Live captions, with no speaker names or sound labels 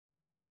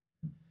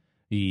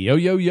Yo,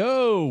 yo,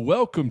 yo.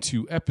 Welcome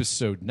to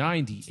episode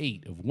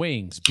 98 of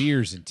Wings,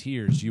 Beers, and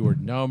Tears, your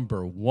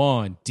number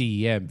one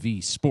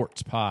DMV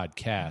sports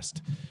podcast.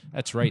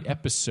 That's right,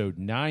 episode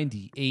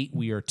 98.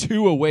 We are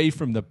 2 away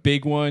from the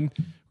big one.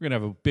 We're going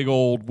to have a big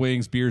old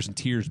Wings, Beers, and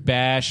Tears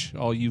bash.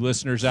 All you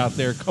listeners out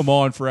there, come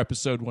on for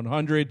episode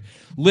 100.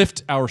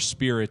 Lift our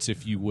spirits,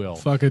 if you will.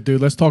 Fuck it,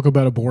 dude. Let's talk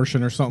about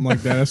abortion or something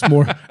like that.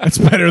 That's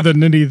better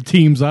than any of the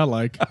teams I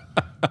like.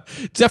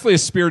 It's definitely a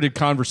spirited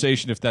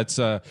conversation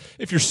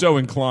if you're so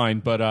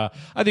inclined, but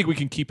I think we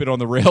can keep it on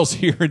the rails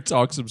here and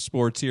talk some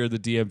sports here at the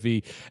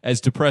DMV,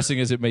 as depressing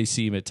as it may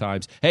seem at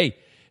times. Hey,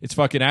 it's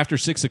fucking after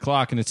 6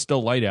 o'clock and it's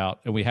still light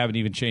out and we haven't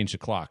even changed the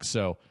clock.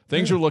 So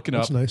things are looking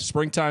up. Nice.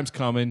 Springtime's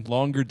coming,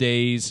 longer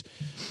days,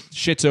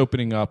 shit's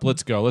opening up.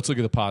 Let's go. Let's look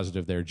at the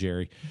positive there,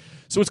 Jerry.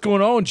 So what's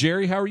going on,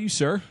 Jerry? How are you,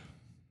 sir?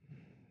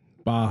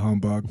 Bah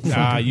humbug.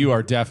 You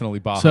are definitely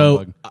bah So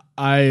humbug.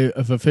 I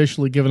have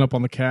officially given up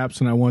on the Caps,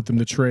 and I want them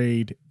to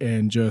trade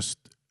and just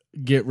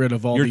get rid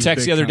of all. Your these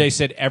text big the other day time-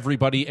 said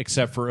everybody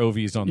except for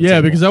Ovi is on the Yeah,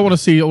 table. because I want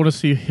to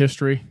see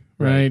history,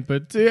 right?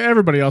 But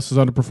everybody else is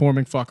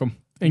underperforming. Fuck them,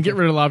 and get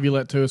rid of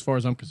Laviolette too. As far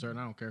as I'm concerned,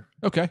 I don't care.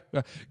 Okay.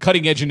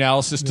 Cutting edge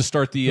analysis to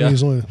start the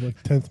He's only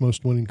like 10th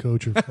most winning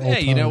coach of all time.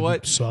 Hey, you know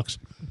what? Sucks.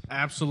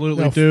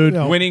 Absolutely, No, dude.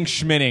 no. winning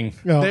schminning.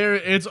 No,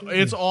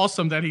 It's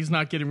awesome that he's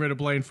not getting rid of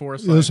Blaine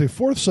Forsythe. let's say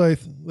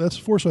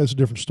Forsythe's a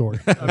different story.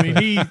 I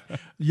mean,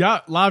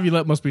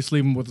 Laviolette must be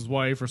sleeping with his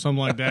wife or something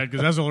like that,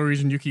 because that's the only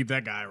reason you keep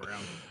that guy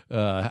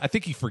around. I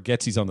think he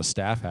forgets he's on the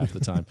staff half the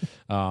time.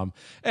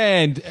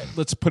 And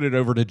let's put it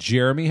over to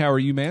Jeremy. How are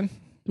you, man?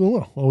 Doing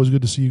well. Always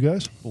good to see you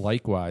guys.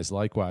 Likewise.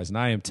 And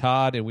I am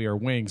Todd, and we are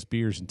Wings,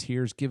 Beers, and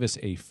Tears. Give us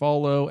a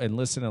follow and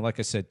listen. And like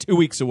I said, 2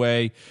 weeks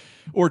away,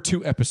 or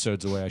 2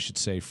 episodes away, I should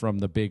say, from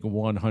the big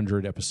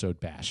 100 episode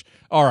bash.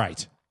 All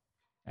right.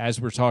 As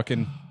we're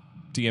talking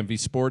DMV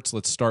sports,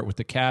 let's start with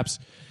the Caps.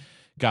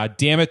 God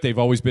damn it, they've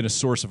always been a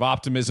source of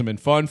optimism and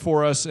fun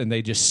for us, and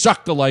they just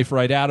sucked the life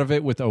right out of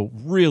it with a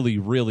really,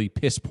 really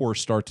piss-poor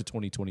start to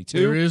 2022.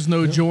 There is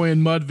no joy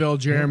in Mudville,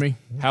 Jeremy.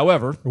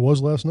 However, There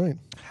was last night.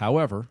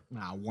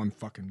 One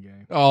fucking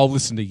game. oh,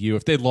 listen to you.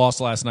 If they'd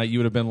lost last night, you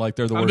would have been like,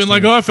 they're the worst. I've been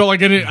like, team. I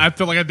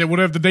felt like they would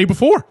have the day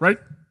before, right?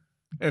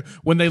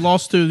 When they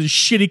lost to the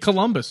shitty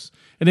Columbus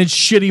and then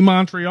shitty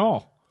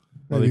Montreal.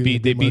 Well, they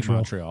beat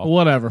Montreal.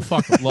 Whatever.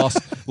 Fuck them.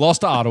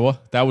 Lost to Ottawa.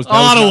 That was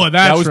Ottawa, That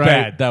that's was right.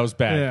 bad. That was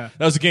bad. Yeah.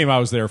 That was the game I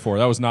was there for.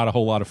 That was not a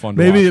whole lot of fun.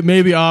 To watch.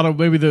 Maybe Ottawa.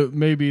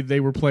 Maybe they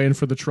were playing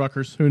for the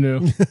Truckers. Who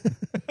knew?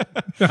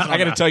 I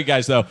got to tell you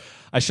guys though,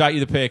 I shot you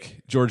the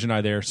pick, George and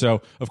I there.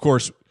 So of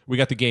course we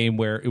got the game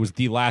where it was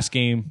the last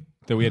game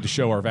that we had to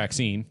show our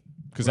vaccine,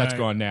 because that's Right.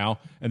 gone now.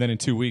 And then in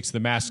 2 weeks the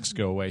masks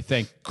go away.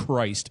 Thank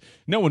Christ.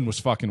 No one was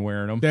fucking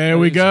wearing them. There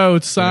we go.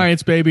 It's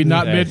science, baby.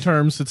 Not Yeah.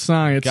 midterms. It's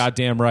science.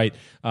 Goddamn right.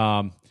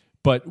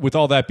 But with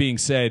all that being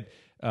said,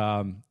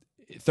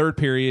 third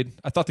period,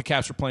 I thought the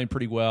Caps were playing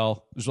pretty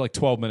well. There's like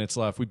 12 minutes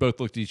left. We both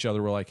looked at each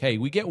other. We're like, hey,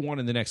 we get one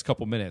in the next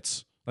couple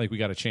minutes. I think we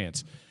got a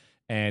chance.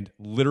 And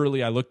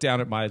literally, I looked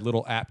down at my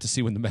little app to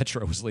see when the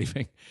Metro was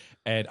leaving.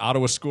 And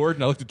Ottawa scored.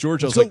 And I looked at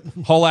George. I was like,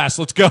 haul ass,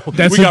 let's go. We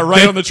got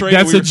right on the train.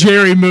 That's a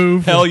Jerry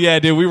move. Hell yeah,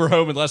 dude. We were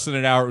home in less than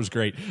an hour. It was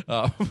great.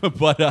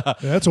 But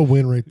That's a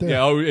win right there.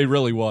 yeah, it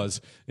really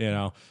was,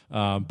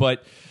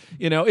 but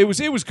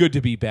it was good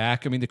to be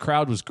back. I mean, the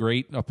crowd was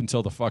great up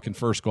until the fucking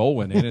first goal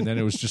went in, and then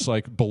it was just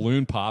like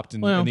balloon popped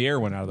and the air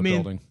went out of the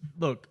building.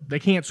 Look, they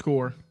can't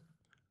score.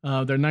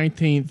 They're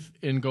 19th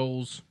in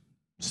goals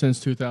since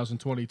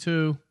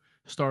 2022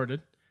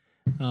 started.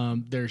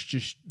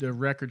 Their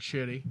record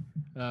shitty.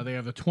 They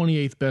have the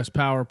 28th best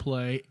power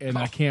play, and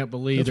I can't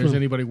believe there's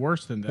anybody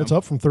worse than them. That's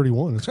up from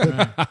 31. It's good.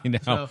 I know.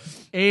 So,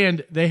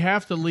 and they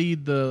have to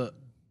lead the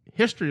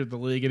history of the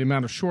league in the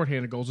amount of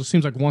shorthanded goals. It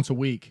seems like once a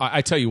week.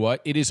 I tell you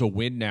what, it is a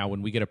win now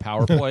when we get a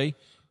power play.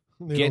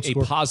 Get a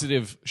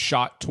positive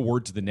shot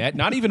towards the net,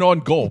 not even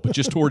on goal, but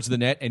just towards the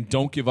net, and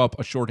don't give up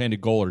a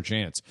shorthanded goal or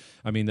chance.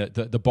 I mean,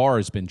 the bar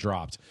has been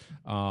dropped.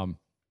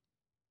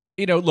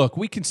 Look,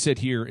 we can sit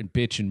here and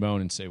bitch and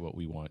moan and say what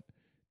we want.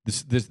 The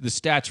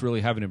stats really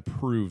haven't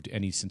improved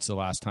any since the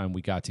last time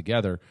we got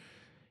together.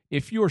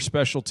 If your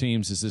special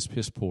teams is this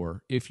piss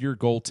poor, if your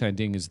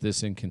goaltending is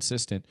this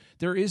inconsistent,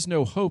 there is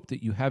no hope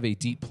that you have a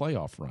deep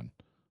playoff run.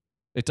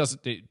 It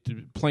doesn't,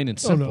 plain and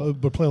Oh, simple. no,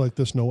 but playing like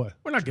this, no way.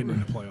 We're not getting in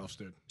the playoffs,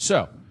 dude.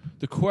 So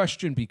the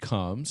question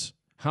becomes,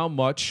 how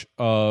much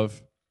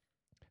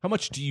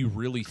do you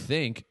really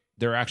think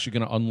they're actually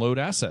going to unload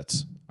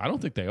assets? I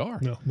don't think they are.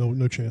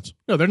 No chance.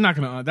 No, they're not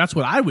going to. That's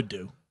what I would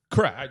do.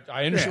 Correct.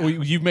 I understand. Well,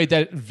 you've made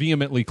that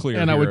vehemently clear.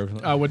 And here.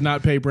 I would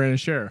not pay Brandon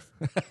Sheriff.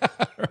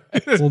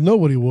 Well,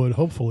 nobody would.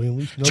 Hopefully, at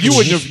least nobody, You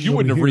wouldn't have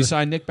nobody here.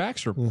 re-signed Nick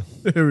Backstrom.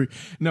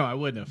 No, I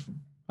wouldn't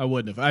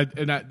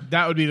have.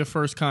 That would be the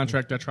first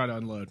contract I try to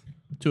unload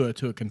to a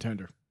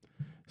contender.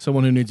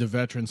 Someone who needs a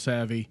veteran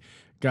savvy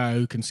guy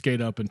who can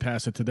skate up and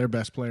pass it to their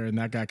best player, and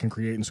that guy can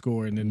create and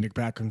score, and then Nick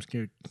Backstrom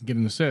can get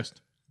an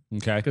assist.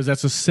 Okay. Because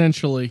that's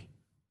essentially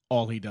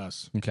all he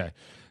does. Okay.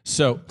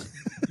 So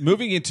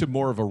moving into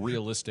more of a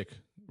realistic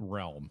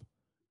realm,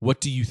 What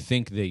do you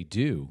think they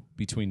do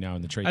between now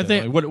and the trade I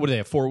deadline? think- What do they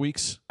have, 4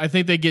 weeks? I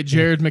think they get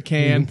Jared Even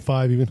McCann.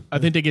 5 even. I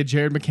think they get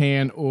Jared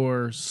McCann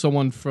or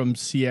someone from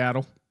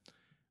Seattle,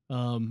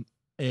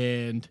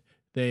 and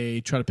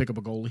they try to pick up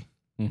a goalie.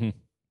 Mm-hmm.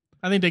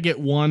 I think they get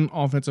one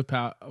offensive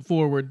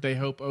forward. They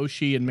hope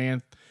Oshie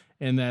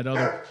and that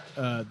other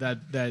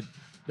that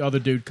other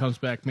dude comes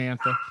back,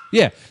 Mantha.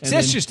 Yeah, so that's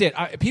then- just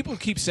it. People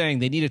keep saying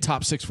they need a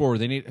top 6 forward.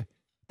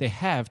 They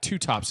have 2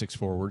 top 6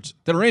 forwards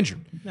that are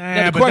injured.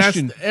 Now, the but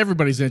question,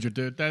 everybody's injured,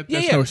 dude. That's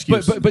yeah, no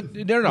excuse. but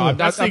no, I'm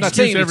That's the not excuse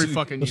saying every it's-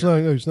 fucking It's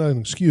year. not an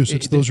excuse.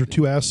 It's those are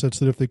 2 assets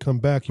that if they come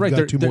back, you've right.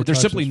 got 2 more. They're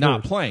top simply 6 not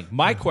forwards. playing.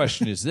 My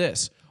question is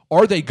this: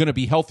 are they going to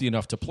be healthy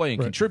enough to play and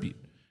Right. contribute?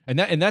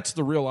 And that's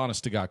the real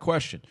honest to God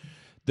question.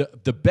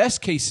 The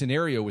best case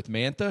scenario with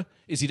Mantha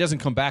is he doesn't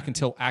come back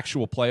until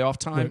actual playoff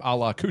time, a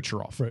la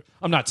Kucherov. Right.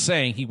 I'm not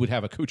saying he would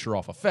have a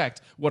Kucherov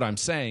effect. What I'm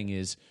saying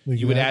is Like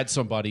you would that. add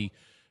somebody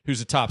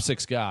who's a top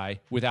 6 guy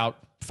without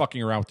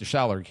fucking around with your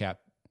salary cap,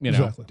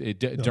 Exactly.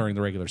 during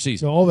the regular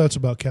season. No, all that's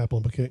about cap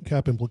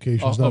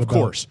implications. Not Of about,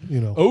 course.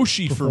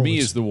 Oshie for me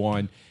performance. is the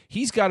one.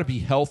 He's got to be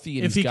healthy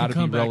and If he's he got to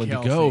can be come back willing to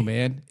healthy. go,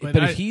 man. But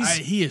if he's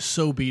he is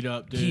so beat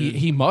up, dude.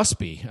 he must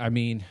be. I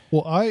mean,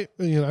 Well, I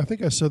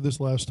think I said this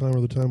last time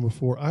or the time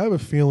before. I have a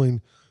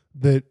feeling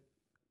that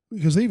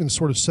because they even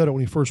sort of said it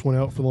when he first went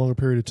out for the longer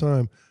period of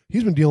time.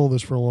 He's been dealing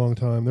with this for a long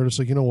time. They're just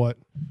like, you know what,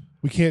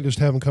 we can't just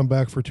have him come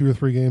back for 2 or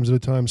 3 games at a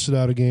time, sit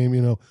out a game.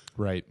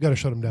 right. Got to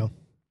shut him down.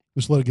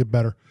 Just let it get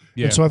better.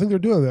 Yeah. And so I think they're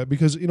doing that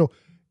because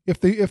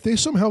if they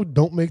somehow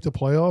don't make the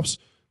playoffs,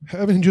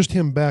 having just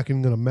him back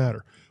isn't going to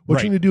matter. What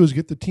Right. you need to do is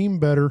get the team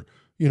better.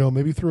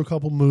 Maybe through a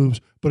couple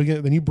moves, but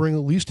again, then you bring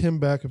at least him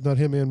back, if not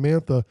him and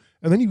Mantha,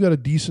 and then you've got a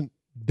decent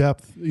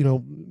depth,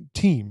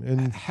 team.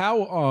 And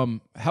How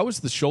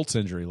was the Schultz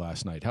injury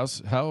last night?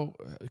 How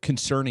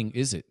concerning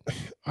is it?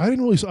 I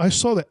didn't really. I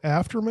saw the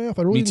aftermath.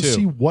 I really Me didn't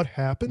too. see what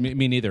happened.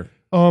 Me neither.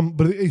 But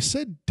they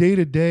said day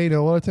to day.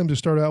 Now a lot of times they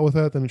start out with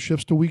that, then it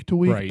shifts to week.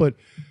 Right. But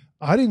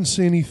I didn't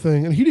see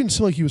anything, and he didn't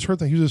seem like he was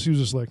hurt. He was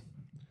just like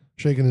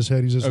shaking his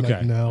head. He's just Okay.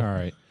 like now. All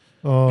right.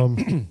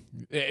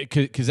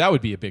 Because that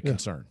would be a big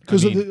concern.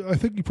 Because I mean, I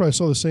think you probably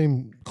saw the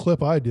same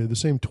clip I did, the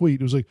same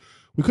tweet. It was like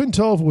we couldn't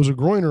tell if it was a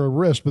groin or a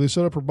wrist, but they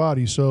set up her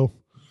body, so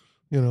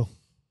yeah,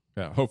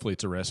 hopefully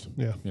it's a wrist.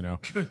 Yeah.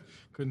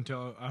 Couldn't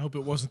tell. I hope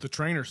it wasn't the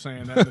trainer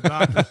saying that. The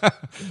doctor.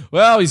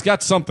 Well, he's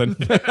got something.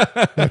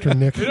 Dr.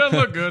 Nick. It doesn't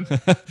look good.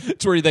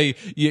 It's where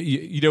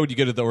you know when you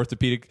go to the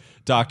orthopedic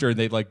doctor and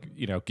they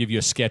give you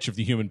a sketch of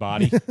the human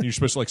body and you're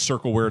supposed to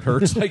circle where it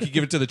hurts. Like you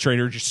give it to the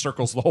trainer, it just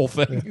circles the whole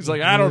thing. He's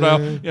like, I don't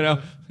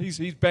know.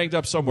 He's banged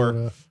up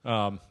somewhere.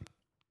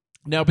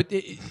 No, but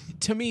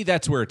to me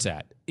that's where it's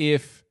at.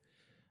 If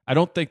I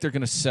don't think they're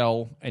going to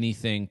sell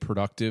anything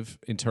productive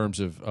in terms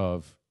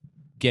of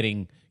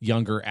getting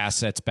younger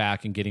assets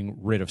back and getting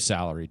rid of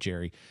salary,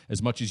 Jerry.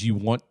 As much as you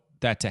want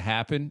that to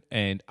happen,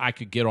 and I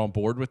could get on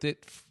board with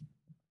it,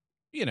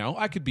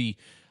 I could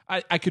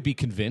be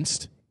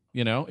convinced,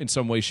 in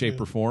some way, shape,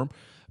 or form,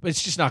 but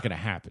it's just not going to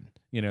happen.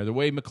 The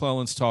way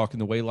McClellan's talking,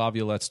 the way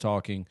Laviolette's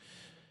talking,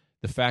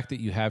 the fact that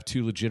you have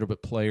 2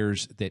 legitimate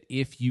players that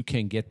if you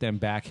can get them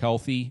back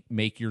healthy,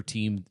 make your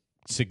team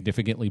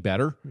significantly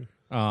better.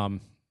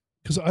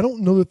 Because I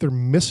don't know that they're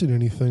missing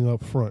anything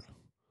up front,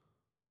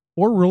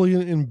 or really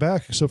in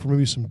back, except for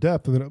maybe some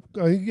depth. And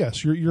then,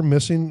 yes, you're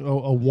missing a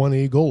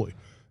 1A goalie.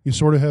 You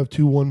sort of have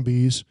 2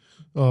 1Bs.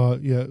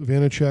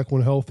 Vanacek,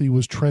 when healthy,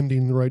 was trending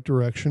in the right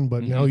direction,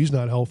 but now he's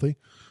not healthy.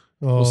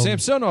 Well,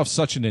 Samsonov's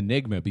such an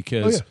enigma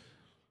because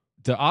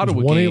the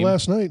Ottawa 1A game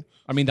last night.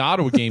 I mean, the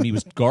Ottawa game, he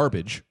was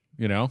garbage,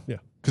 Yeah.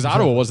 because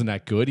Ottawa wasn't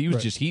that good. He was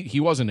Right. just he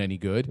wasn't any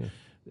good.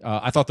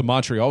 I thought the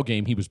Montreal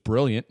game he was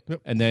brilliant,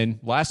 and then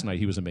last night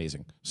he was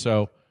amazing.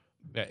 So,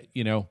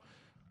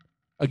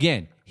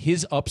 again,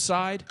 his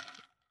upside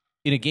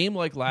in a game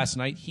like last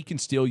night, he can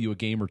steal you a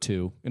game or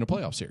 2 in a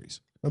playoff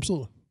series.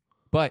 Absolutely.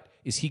 But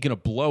is he going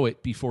to blow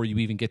it before you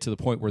even get to the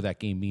point where that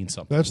game means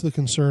something? That's the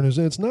concern. Is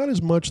it's not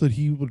as much that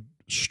he would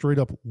straight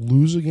up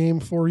lose a game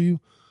for you,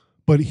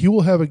 but he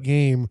will have a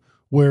game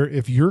where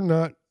if you're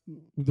not,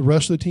 the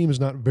rest of the team is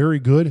not very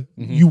good,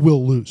 you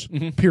will lose.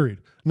 Period.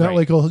 Not Right.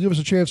 like, he'll give us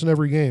a chance in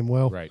every game.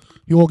 Well, Right.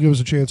 he won't give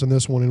us a chance in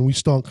this one, and we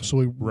stunk. So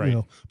we, Right.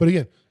 But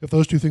again, if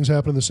those 2 things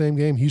happen in the same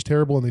game, he's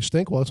terrible and they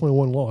stink. Well, that's only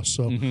 1 loss.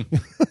 So you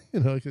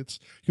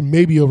can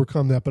maybe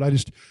overcome that. But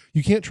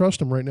you can't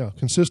trust him right now.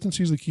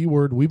 Consistency is the key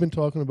word. We've been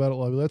talking about it.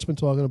 Laviolette's been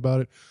talking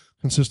about it.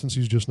 Consistency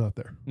is just not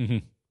there.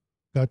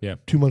 Got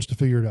 2 months to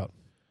figure it out.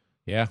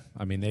 Yeah,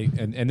 I mean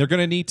and they're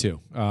going to need to.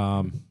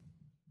 I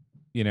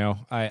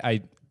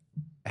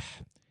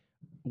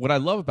what I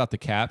love about the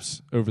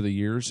Caps over the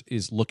years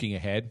is looking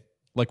ahead.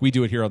 Like we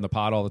do it here on the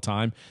pod all the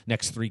time.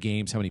 Next 3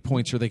 games, how many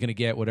points are they going to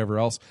get? Whatever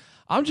else.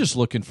 I'm just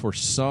looking for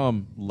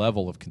some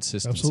level of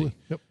consistency. Absolutely.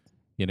 Yep.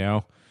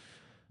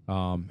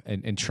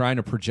 And trying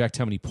to project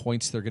how many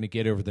points they're going to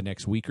get over the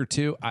next week or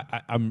 2.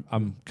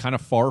 I'm kind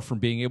of far from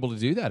being able to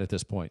do that at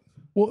this point.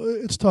 Well,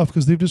 it's tough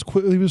because I was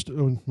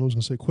going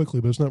to say quickly,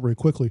 but it's not very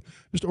quickly,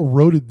 just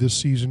eroded this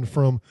season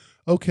from,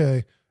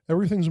 okay,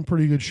 everything's in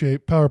pretty good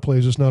shape. Power play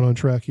is just not on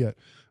track yet.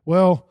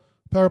 Well,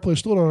 power play is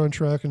still not on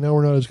track, and now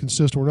we're not as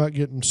consistent. We're not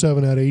getting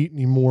 7 out of 8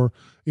 anymore,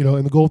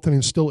 and the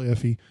goaltending's still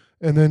iffy.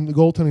 And then the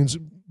goaltending's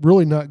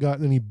really not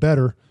gotten any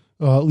better,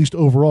 at least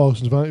overall,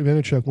 since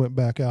Vanacek went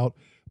back out.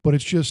 But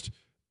it's just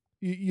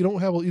you don't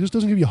have. It just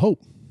doesn't give you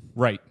hope.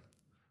 Right.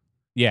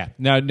 Yeah.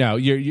 No.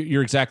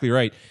 You're exactly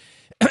right.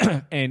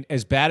 And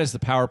as bad as the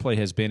power play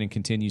has been and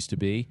continues to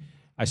be,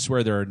 I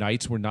swear there are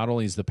nights where not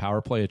only is the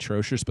power play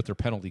atrocious, but their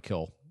penalty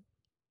kill,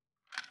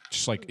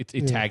 just like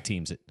it tag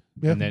teams it,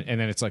 Yeah. and then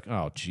it's like,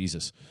 oh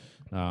Jesus.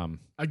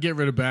 I'd get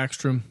rid of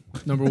Backstrom,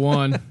 number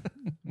 1.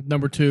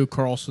 Number 2,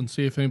 Carlson.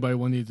 See if anybody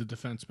needs a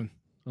defenseman.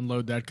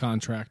 Unload that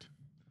contract.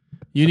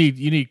 You need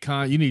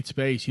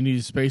space. You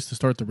need space to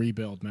start the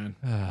rebuild, man.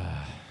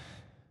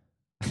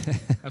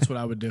 That's what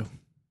I would do.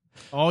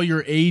 All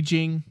your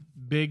aging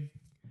big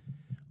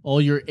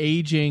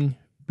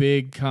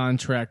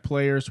contract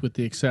players, with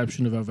the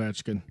exception of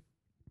Ovechkin.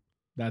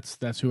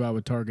 That's who I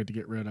would target to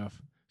get rid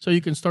of. So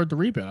you can start the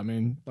rebuild. I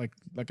mean, like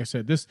I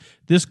said,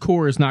 this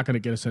core is not going to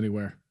get us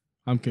anywhere.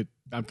 I'm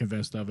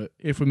convinced of it.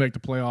 If we make the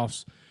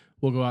playoffs,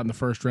 we'll go out in the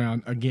first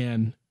round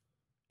again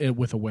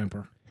with a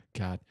whimper.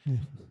 God,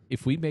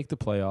 if we make the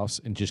playoffs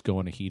and just go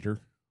on a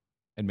heater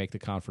and make the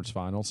conference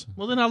finals,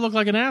 Well, then I look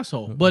like an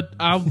asshole. But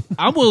I'm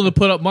willing to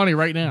put up money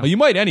right now. well, you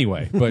might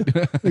anyway. But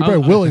You probably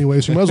will anyway,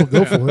 so you might as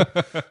well go for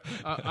it.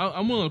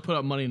 I'm willing to put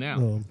up money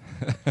now.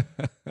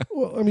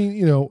 Well, I mean,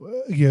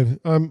 again,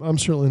 I'm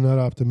certainly not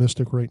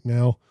optimistic right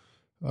now,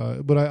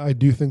 but I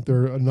do think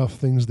there are enough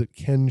things that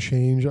can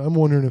change. I'm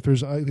wondering if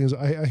there's.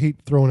 I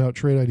hate throwing out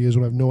trade ideas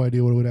when I have no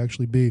idea what it would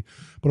actually be,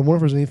 but I'm wondering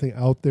if there's anything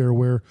out there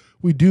where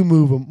we do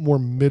move a more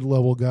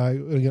mid-level guy.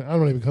 And again, I'm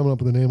not even coming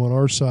up with a name on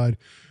our side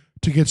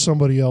to get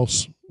somebody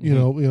else.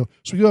 So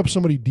we give up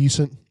somebody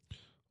decent.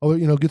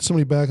 Get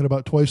somebody back at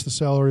about twice the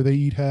salary. They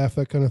eat half,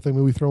 that kind of thing.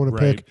 Maybe throw in a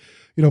pick.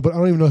 But I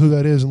don't even know who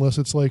that is unless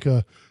it's like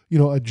a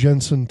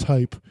Jensen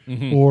type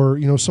or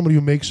somebody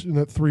who makes in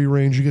that 3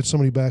 range. You get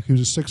somebody back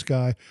who's a 6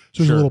 guy,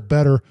 so he's a little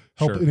better.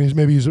 Help, Sure. and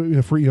maybe he's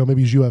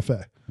maybe he's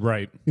UFA.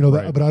 right,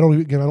 But I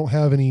don't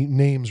have any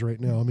names right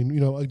now. I mean,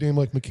 a name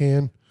like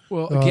McCann.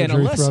 Well, again,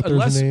 Jerry unless Throughout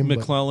there's a name, but-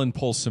 McClellan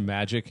pulls some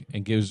magic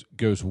and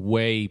goes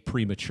way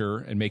premature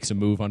and makes a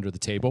move under the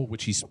table,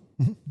 which he's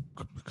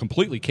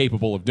completely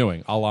capable of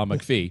doing, a la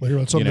McPhee. Well, you're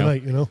on something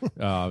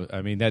tonight,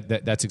 I mean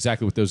that's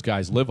exactly what those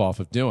guys live off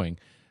of doing.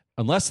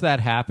 Unless that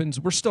happens,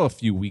 we're still a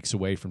few weeks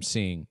away from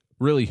seeing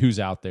really who's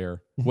out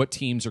there, what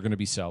teams are going to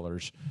be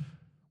sellers,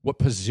 what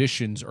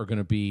positions are going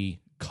to be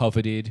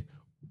coveted,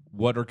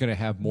 what are going to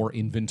have more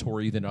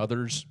inventory than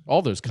others,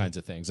 all those kinds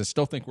of things. I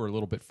still think we're a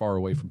little bit far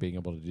away from being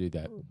able to do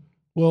that.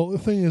 Well, the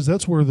thing is,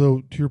 that's where,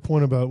 though, to your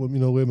point about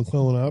the way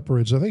McClellan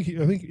operates, I think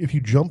if you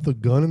jump the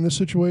gun in this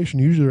situation,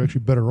 usually they're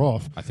actually better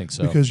off. I think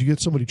so. Because you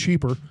get somebody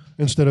cheaper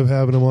instead of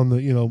having them on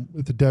the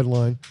at the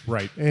deadline,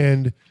 Right.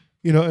 And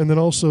and then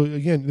also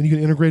again, then you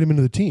can integrate them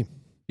into the team.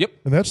 Yep.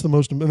 And that's the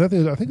most. And I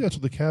think that's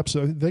what the Caps.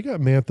 They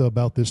got Mantha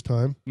about this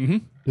time,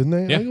 didn't they?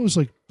 Yeah. I think it was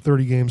like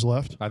 30 games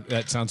left.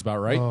 That sounds about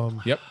right.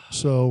 Yep.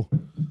 So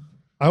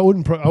I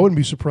wouldn't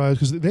be surprised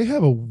because they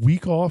have a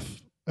week off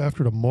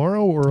after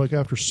tomorrow or like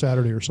after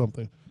Saturday or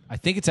something. I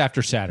think it's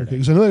after Saturday.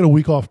 Because I know they get a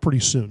week off pretty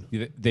soon.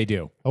 They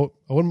do. I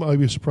wouldn't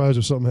be surprised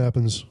if something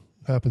happens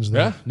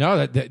there. Yeah,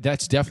 no,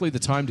 that's definitely the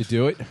time to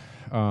do it.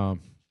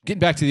 Getting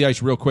back to the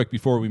ice real quick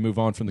before we move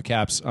on from the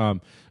Caps,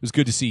 it was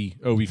good to see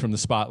Ovi from the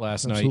spot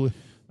last Absolutely.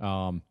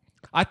 night.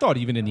 I thought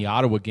even in the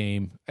Ottawa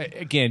game,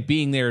 again,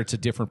 being there, it's a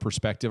different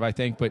perspective, I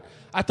think, but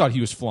I thought he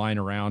was flying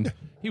around.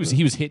 He was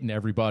hitting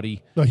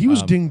everybody. No, he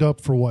was dinged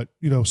up for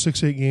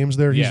 6-8 games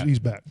there. Yeah. He's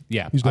back.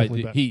 Yeah, he's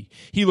definitely back.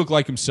 He looked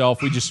like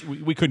himself.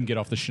 We couldn't get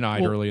off the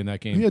schneid early in that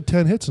game. He had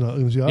 10 hits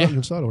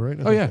against Ottawa, right?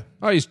 Oh yeah,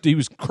 he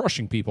was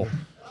crushing people.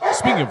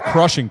 Speaking of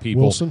crushing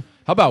people, Wilson?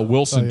 How about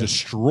Wilson yeah.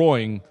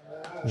 destroying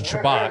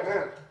Chabot?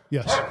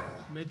 Yes.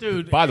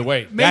 Dude, By the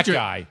way, that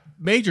guy,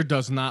 Major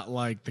does not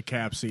like the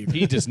Caps either.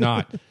 he does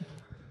not.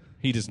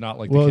 He does not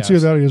like Well, the it's Caps.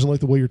 either that or he doesn't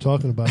like the way you're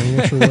talking about him. I'm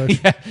not sure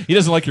which. Yeah, he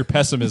doesn't like your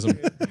pessimism.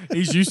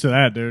 He's used to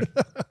that, dude.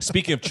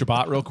 Speaking of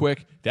Chabot, real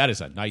quick, that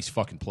is a nice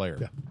fucking player.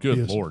 Yeah, Good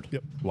he is. Lord.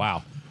 Yep.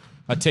 Wow.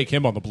 I'd take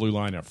him on the blue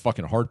line in a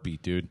fucking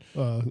heartbeat, dude.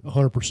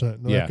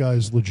 100%. No, Yeah. That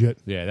guy's legit.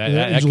 Yeah, He's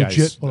that guy's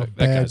legit on a that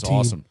bad guy's team.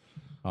 awesome.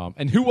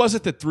 And who was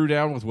it that threw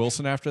down with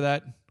Wilson after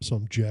that?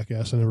 Some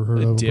jackass I never heard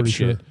A of. I'm pretty dipshit.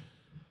 sure.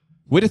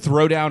 Way to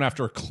throw down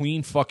after a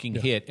clean fucking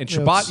hit. And Yeah,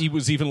 Chabot, it's- he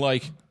was even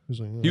like,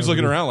 he was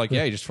looking around like,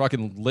 yeah, he just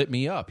fucking lit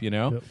me up,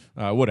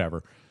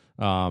 Whatever.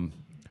 All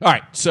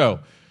right, so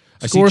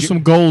I Score see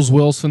some goals,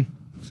 Wilson.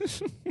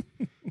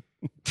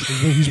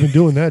 He's been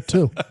doing that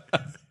too.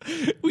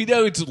 we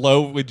know it's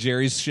low when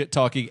Jerry's shit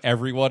talking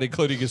everyone,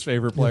 including his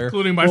favorite player.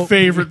 Including my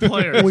favorite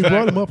player. We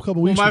brought him up a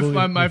couple weeks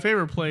ago. My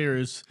favorite player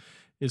is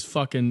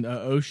fucking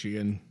Oshie,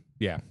 and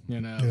Yeah, I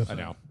I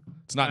know.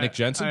 It's not Nick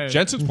Jensen. I-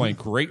 Jensen's playing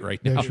great right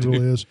Yeah, now, she dude.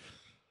 really is.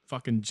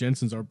 fucking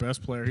Jensen's our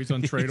best player. He's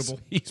untradeable.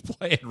 He's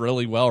playing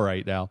really well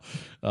right now.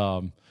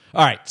 All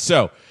right,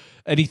 so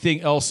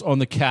anything else on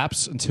the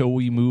Caps until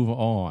we move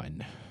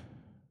on?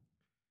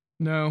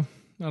 No,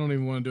 I don't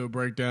even want to do a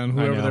breakdown.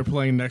 Whoever know. they're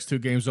playing next 2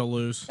 games, they'll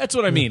lose. That's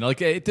what I mean.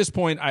 Like at this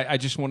point, I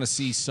just want to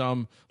see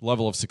some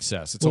level of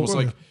success. It's almost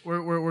like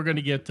We're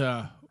gonna get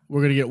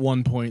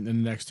 1 point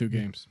in the next 2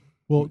 games.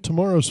 Well,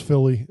 tomorrow's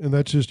Philly, and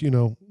that's just,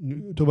 talk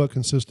about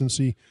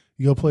consistency.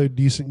 You go play a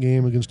decent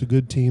game against a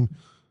good team.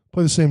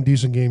 Play the same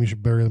decent game, you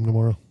should bury them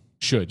tomorrow.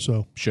 should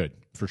So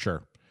for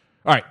sure.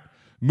 All right,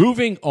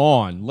 moving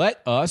on.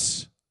 Let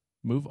us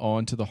move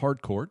on to the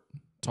hard court.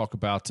 Talk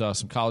about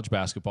some college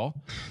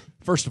basketball.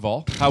 First of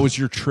all, how was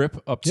your trip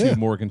up to Yeah.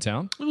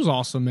 Morgantown? It was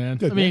awesome, man.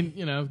 Good, I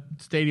mean,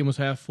 stadium was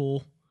half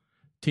full.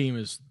 Team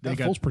is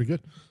Full's pretty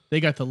good. they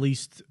got the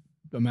least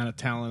amount of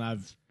talent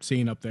I've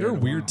seen up there. They're a in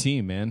a weird while.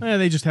 team, man.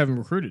 They just haven't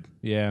recruited.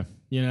 Yeah,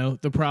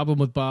 The problem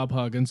with Bob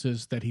Huggins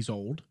is that he's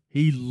old.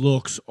 He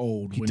looks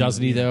old.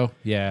 doesn't he though?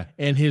 Yeah.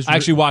 And his I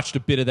actually watched a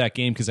bit of that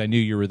game because I knew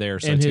you were there,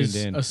 so I and tuned his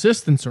in.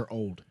 assistants are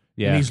old.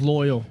 Yeah. And he's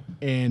loyal,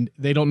 and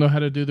they don't know how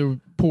to do the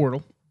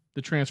portal,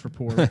 the transfer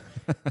portal,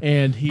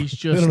 and he's They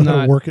just don't know how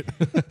not. to work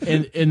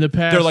it. In the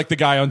past, They're like the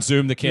guy on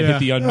Zoom that can't hit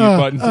the Yeah.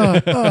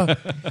 unmute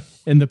button.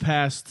 in the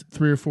past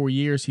 3 or 4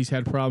 years, he's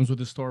had problems with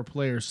the star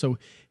players. So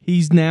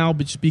he's now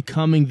just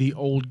becoming the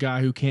old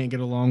guy who can't get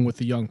along with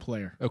the young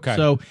player. Okay.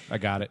 So I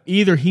got it.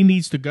 either he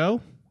needs to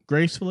go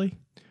gracefully,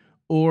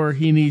 or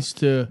he needs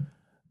to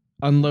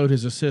unload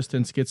his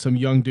assistants, get some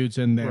young dudes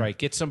in there. Right.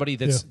 Get somebody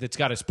that's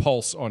got his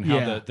pulse on how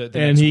Yeah, the and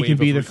next he wave can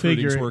be of the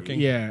recruiting's figure. working.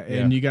 Yeah,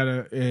 and you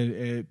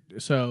gotta.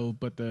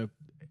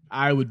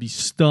 I would be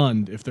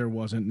stunned if there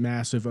wasn't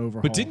massive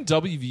overhaul. But didn't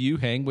WVU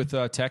hang with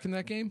Tech in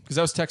that game? Because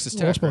that was Texas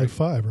Well, that's Tech. by Right? like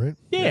 5, right?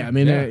 Yeah, I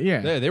mean,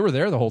 yeah. They were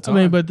there the whole I time.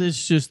 mean, but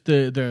it's just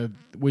the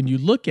when you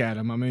look at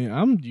him. I mean,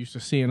 I'm used to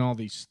seeing all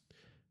these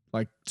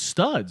like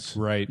studs,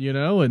 Right.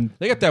 And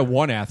They got that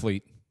one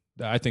athlete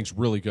that I think's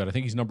really good. I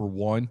think he's number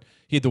 1.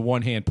 He had the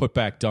one hand put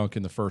back dunk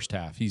in the first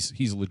half. He's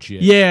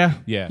legit. yeah.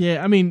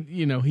 Yeah. I mean,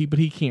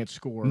 he can't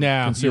score. Nah,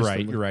 you're consistently.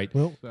 right. You're right.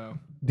 Well, So,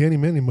 Danny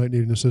Manning might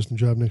need an assistant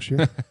job next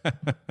year.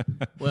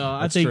 well,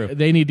 I That's think true.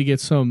 they need to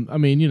get some. I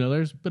mean,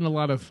 there's been a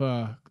lot of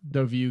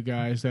WVU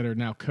guys that are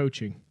now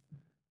coaching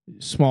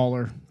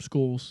smaller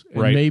schools,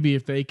 and Right. maybe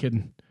if they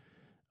can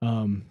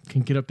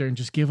get up there and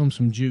just give them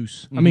some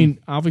juice. Mm-hmm. I mean,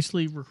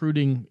 obviously,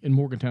 recruiting in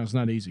Morgantown is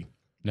not easy.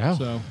 No.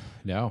 So,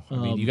 No. I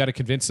mean, you got to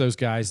convince those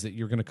guys that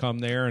you're going to come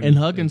there. and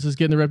Huggins is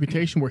getting the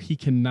reputation where he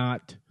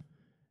cannot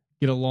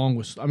get along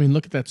with. I mean,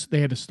 look at that.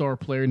 They had a star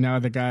player. Now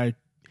the guy,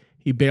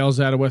 he bails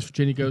out of West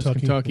Virginia, goes to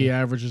Kentucky,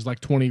 averages like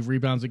 20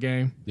 rebounds a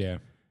game. Yeah.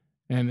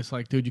 And it's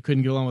like, dude, you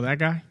couldn't get along with that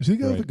guy? Is he the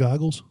guy Right. with the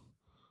goggles?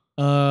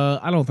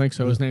 I don't think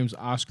so. His name's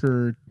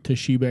Oscar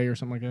Toshibe or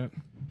something like that.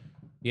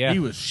 Yeah. He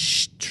was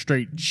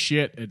straight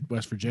shit at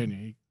West Virginia.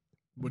 He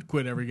would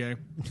quit every game.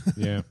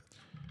 Yeah.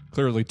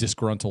 Clearly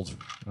disgruntled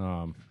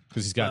because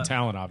he's got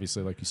talent,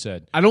 obviously, like you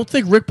said. I don't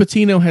think Rick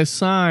Pitino has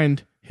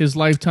signed his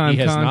lifetime He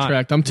has not.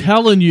 contract. I'm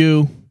telling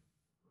you.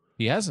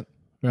 He hasn't.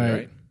 Right. You're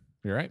right.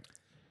 You're right.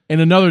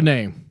 And another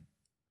name,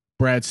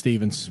 Brad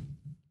Stevens.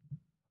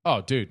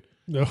 Oh, dude.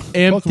 No.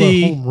 Empty, Talk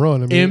about home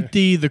run. I mean,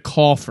 empty the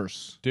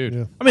coffers. Dude.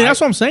 Yeah. I mean,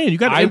 that's what I'm saying. You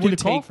got to I empty would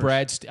the take coffers.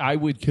 Brad. I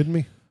would. kidding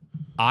me?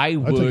 I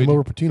I'd take would. him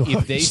over Patino, if they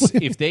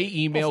obviously. if they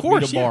emailed Of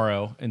course, me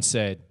tomorrow and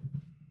said,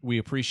 "We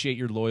appreciate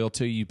your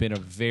loyalty. You've been a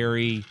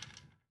very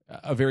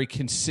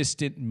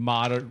consistent,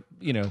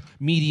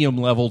 medium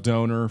level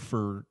donor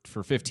for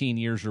 15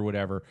 years or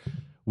whatever.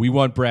 We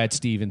want Brad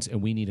Stevens,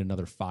 and we need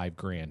another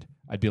 $5,000."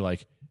 I'd be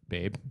like,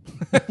 "Babe,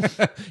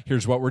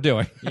 here's what we're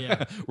doing.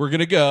 Yeah. We're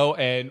gonna go,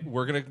 and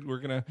we're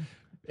gonna."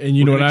 And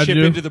you know what I'd chip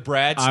do? into the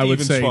Brad I would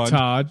Stevens say, fund.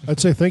 Todd, I'd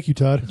say thank you,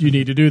 Todd. you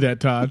need to do that,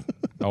 Todd.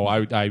 Oh, I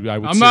would. I'm not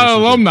an seriously do it.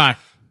 alumni.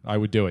 I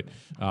would do it.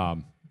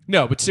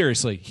 No, but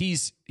seriously,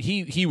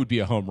 he would be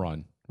a home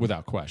run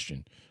without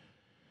question.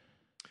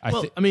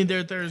 Well, I mean,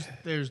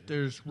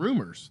 there's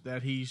rumors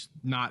that he's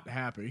not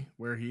happy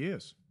where he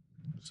is.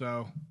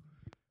 So,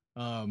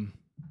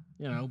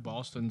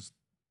 Boston's.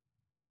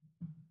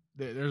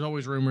 There's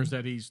always rumors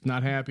that he's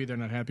not happy. They're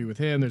not happy with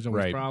him. There's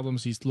always Right.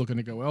 problems. He's looking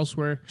to go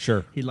elsewhere.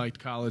 Sure. He liked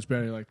college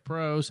better. He liked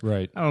pros.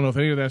 Right. I don't know if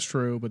any of that's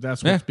true, but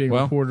that's what's being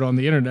well. reported on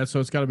the internet, so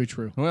it's got to be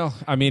true. Well,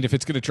 I mean, if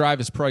it's going to drive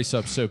his price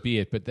up, so be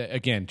it. But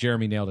again,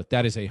 Jeremy nailed it.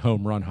 That is a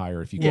home run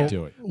hire if you can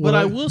do it. But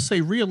I will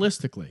say,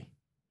 realistically,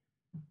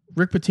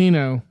 Rick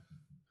Pitino,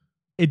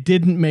 it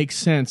didn't make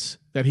sense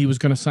that he was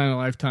going to sign a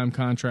lifetime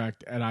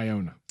contract at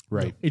Iona.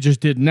 Right. It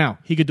just didn't. Now,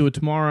 he could do it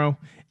tomorrow,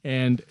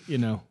 and,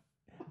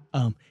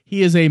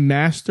 he is a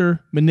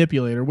master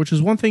manipulator, which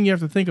is one thing you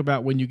have to think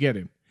about when you get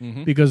him,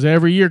 because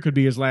every year could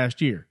be his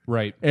last year.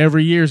 Right.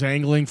 Every year's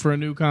angling for a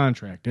new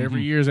contract. Mm-hmm.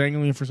 Every year's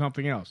angling for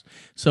something else.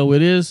 So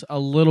it is a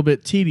little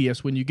bit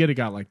tedious when you get a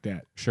guy like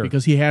that. Sure.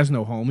 Because he has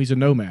no home. He's a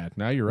nomad.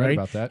 Now you're right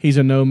about that. He's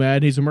a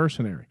nomad. He's a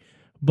mercenary.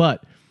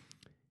 But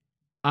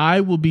I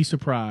will be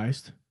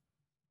surprised,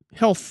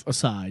 health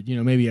aside,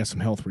 maybe he has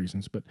some health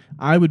reasons, but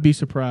I would be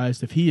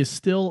surprised if he is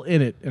still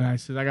in it, and I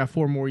said, I got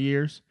 4 more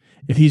years,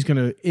 if he's going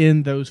to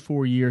end those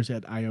 4 years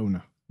at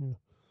Iona.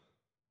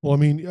 Well, I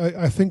mean,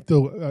 I think,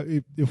 though,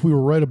 if we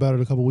were right about it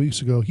a couple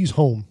weeks ago, he's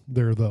home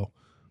there, though.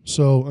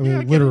 So I mean, I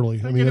get literally,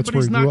 it. I mean, get it, that's but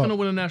where he's he not grew going to up.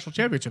 win a national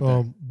championship.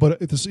 Then.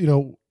 But at this,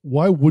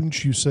 why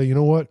wouldn't you say, you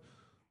know what?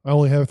 I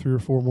only have 3 or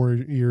 4 more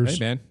years.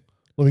 Hey, man.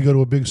 Let me go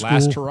to a big school,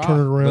 Last hurrah. turn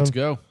it around. Let's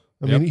go.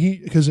 I mean,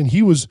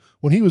 he was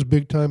when he was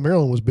big time.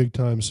 Maryland was big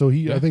time, so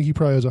I think he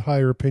probably has a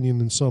higher opinion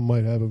than some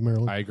might have of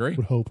Maryland. I agree.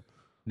 Would hope.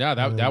 No,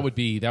 that would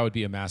be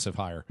a massive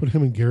hire. Put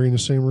him and Gary in the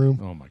same room.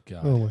 Oh my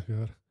god. Oh my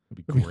god, That'd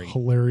be that'd be great.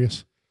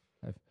 hilarious.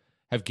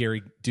 Have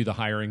Gary do the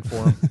hiring for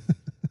him.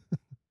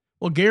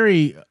 Well,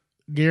 Gary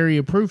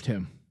approved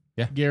him.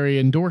 Yeah. Gary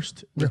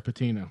endorsed Rick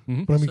Pitino.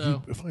 But I mean,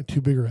 So- you find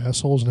 2 bigger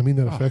assholes, and I mean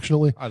that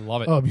affectionately. I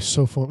love it. Oh, it'd be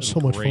so fun, so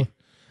much Great. fun.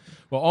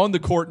 Well, on the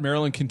court,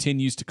 Maryland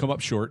continues to come up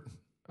short,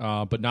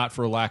 but not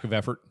for a lack of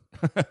effort.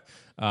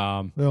 No,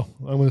 I'm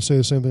going to say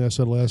the same thing I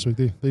said last week.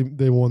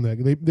 They won that.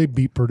 They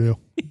beat Purdue.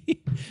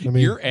 I mean,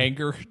 Your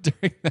anger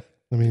during that.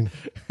 I mean,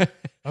 I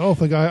don't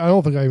think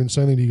I even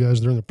sent it to you guys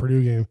during the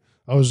Purdue game.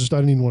 I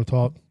didn't even want to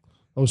talk.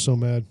 I was so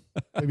mad.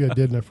 Maybe I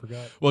did and I forgot.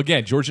 Well,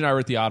 again, George and I were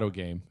at the auto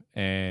game,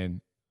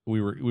 and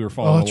we were Oh,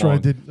 following that's along.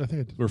 right. I think I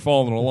did. We were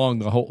following along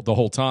the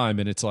whole time,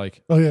 and it's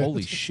like, Oh, yeah.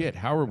 holy shit,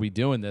 how are we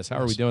doing this? How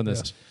are we doing this?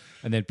 Yes.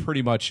 And then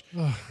pretty much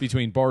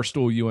between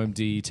Barstool,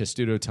 UMD,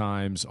 Testudo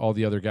Times, all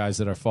the other guys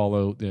that I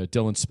follow,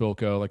 Dylan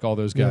Spilko, like all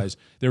those guys,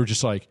 they were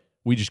just like,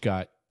 we just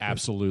got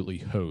absolutely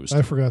hosed.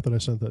 I forgot that I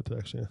sent that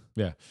text.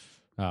 Yeah.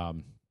 Yeah.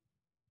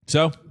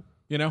 So,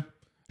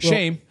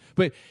 shame,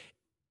 but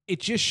it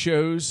just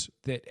shows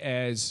that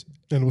as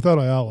And without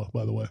Ayala,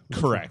 by the way.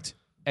 correct,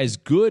 as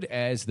good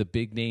as the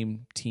big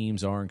name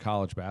teams are in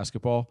college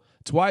basketball,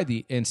 it's why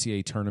the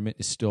NCAA tournament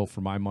is still,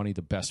 for my money,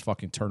 the best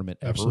fucking tournament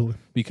ever. Absolutely.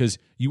 Because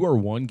you are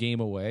one game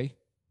away,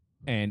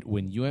 and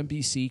when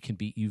UMBC can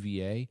beat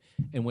UVA,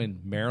 and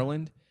when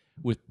Maryland,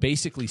 with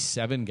basically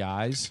 7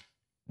 guys,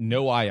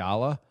 no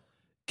Ayala,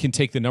 can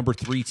take the number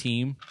 3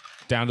 team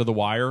down to the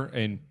wire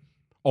and,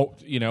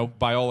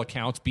 by all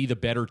accounts, be the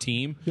better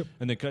team. Yep.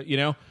 And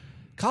then,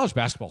 college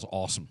basketball is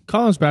awesome.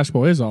 College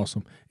basketball is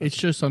awesome. It's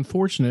just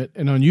unfortunate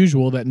and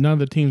unusual that none of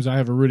the teams I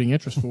have a rooting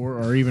interest for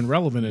are even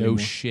relevant anymore.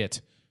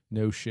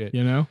 No shit.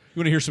 You know? You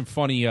want to hear some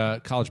funny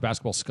college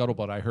basketball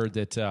scuttlebutt? I heard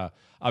that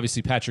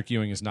obviously Patrick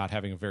Ewing is not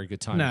having a very good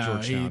time at No,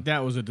 Georgetown.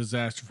 that was a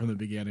disaster from the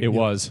beginning. It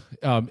was.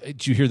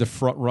 Did you hear the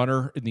front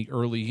runner in the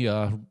early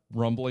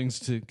rumblings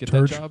to get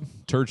Turge? that job?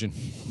 Turgeon.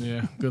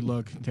 Yeah, good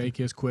luck. Take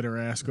his quitter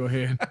ass. Go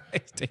ahead.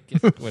 Take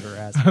his Twitter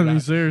ass. I mean,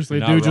 seriously,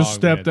 you're dude not just wrong,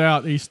 stepped man.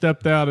 out. He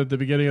stepped out at the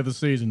beginning of the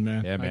season,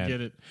 man. Yeah, man. I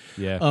get it.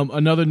 Yeah.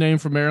 Another name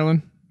for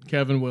Maryland,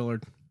 Kevin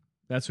Willard.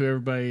 That's who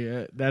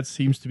everybody.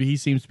 He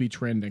seems to be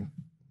trending.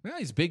 Yeah,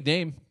 he's a big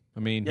name. I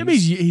mean, Yeah, but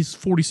he's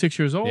 46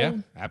 years old. yeah,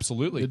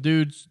 absolutely. The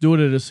dude's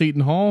doing it at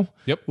Seton Hall.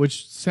 Yep.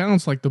 Which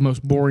sounds like the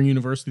most boring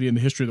university in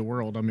the history of the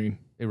world. I mean,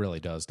 It really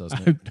does,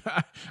 doesn't it?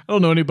 I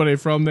don't know anybody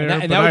from there,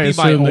 And but that I would be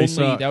my assume they only.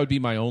 suck. That would be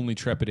my only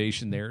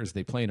trepidation. There is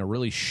they play in a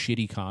really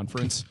shitty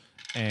conference,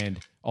 and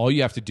all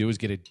you have to do is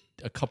get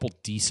a couple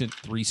decent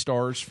 3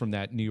 stars from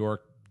that New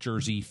York,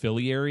 Jersey,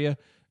 Philly area,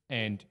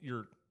 and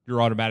you're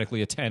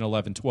automatically a 10,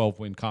 11, 12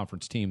 win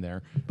conference team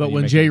there. But And you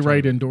when make Jay it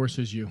Wright to-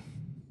 endorses you,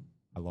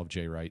 I love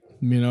Jay Wright.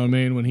 you know what I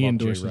mean? When he Love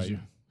Jay endorses Wright. you.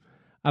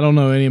 I don't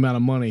know any amount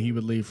of money he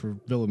would leave for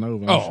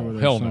Villanova. I'm sure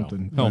there's hell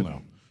something. no,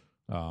 hell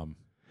But- no.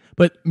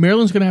 But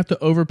Maryland's going to have to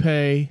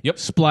overpay, Yep.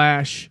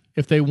 splash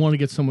if they want to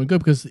get someone good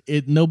because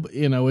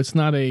it's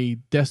not a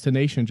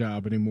destination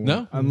job anymore.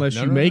 No. unless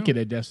No, you no, make no. it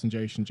a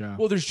destination job.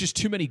 Well, there's just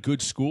too many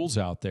good schools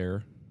out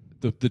there.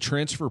 The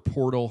transfer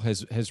portal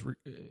has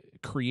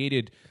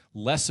created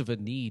less of a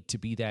need to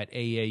be that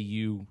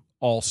AAU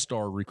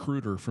all-star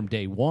recruiter from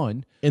day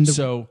one. and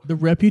the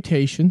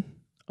reputation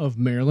of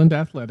Maryland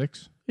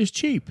athletics is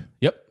cheap.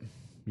 Yep,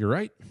 you're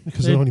right.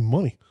 Because they don't have any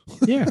money.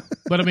 Yeah,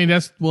 but I mean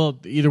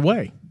either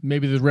way,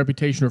 maybe there's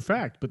reputation or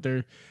fact, but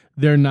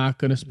they're not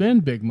going to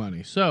spend big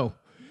money. So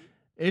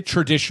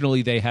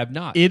Traditionally, they have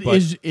not. It but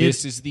is-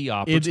 This is the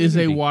opportunity. it is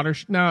a water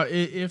now.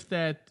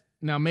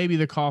 Now maybe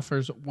the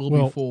coffers will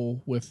be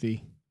full with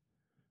the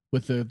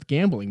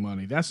gambling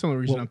money. That's the only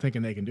reason I'm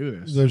thinking they can do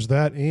this. There's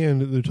that,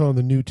 and they're talking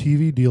the new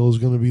TV deal is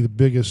going to be the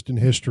biggest in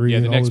history. Yeah,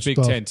 the and all next this Big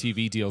stuff. Ten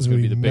TV deal is It's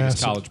going to gonna be the be biggest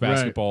massive. college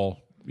basketball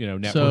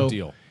network So-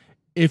 deal.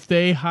 If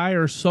they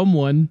hire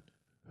someone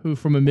who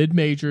from a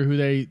mid-major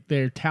who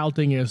they're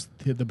touting as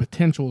the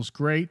potential is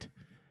great,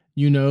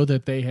 you know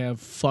that they have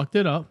fucked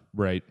it up,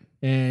 Right.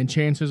 and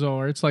chances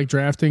are it's like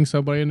drafting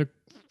somebody in the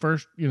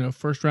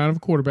first round of a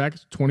quarterback.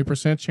 It's a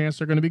 20% chance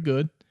they're going to be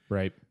good.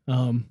 Right.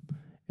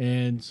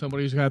 And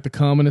somebody who's got to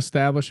come and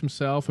establish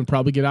himself and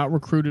probably get out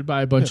recruited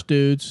by a bunch of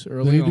dudes They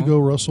early need on. to go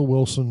Russell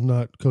Wilson,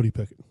 not Cody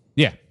Pickett. Is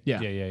Yeah. Yeah.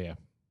 Yeah.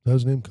 that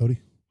his name? Cody?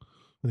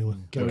 Anyway.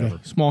 Cody. Whatever.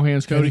 Small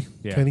hands, Cody. Kenny?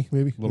 Yeah. Kenny,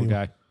 maybe? Little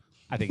Anyway. guy.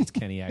 I think it's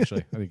Kenny,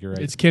 actually. I think you're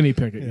right. It's Kenny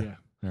Pickett. Yeah,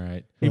 All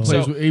right.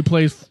 he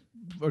plays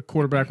a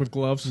quarterback with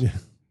gloves.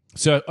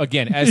 So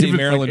again, as a Even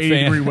Maryland like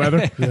 80-degree fan,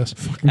 weather. Yes.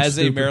 as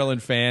a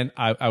Maryland fan,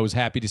 I was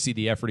happy to see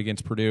the effort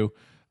against Purdue.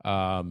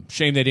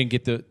 Shame they didn't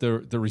get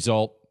the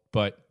result,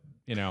 but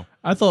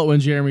I thought when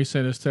Jeremy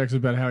sent his text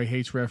about how he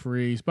hates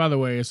referees. By the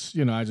way, it's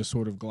I just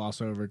sort of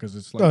gloss over because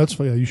it's like No, that's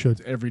fine. Yeah, you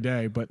should. every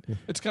day. But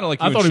It's kind of like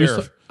you I and thought he Sheriff.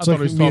 was. I thought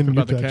he was like me talking and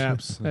about the Mutex.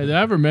 Caps. Hey, did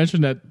I ever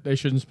mention that they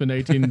shouldn't spend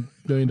 $18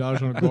 billion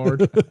on a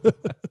guard?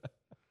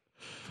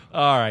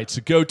 All right,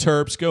 so go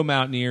Terps, go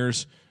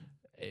Mountaineers.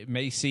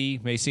 May see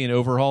an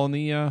overhaul on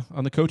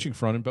the coaching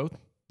front in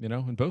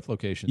both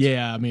locations.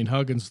 Yeah, I mean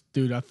Huggins,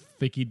 dude. I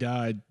think he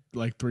died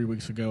like 3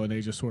 weeks ago, and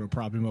they just sort of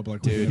prop him up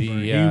like Dude, he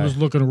he was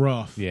looking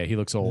rough. Yeah, he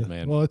looks old,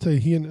 man. Well, I tell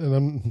you, and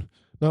I'm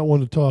not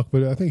one to talk,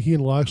 but I think he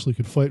and Loxley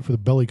could fight for the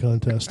belly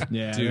contest.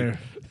 Yeah, Dude,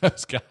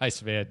 those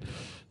guys, man,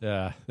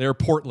 they're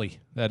portly.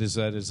 That is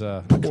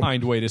a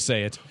kind way to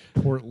say it.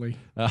 portly.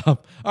 All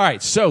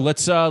right, so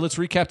let's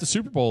recap the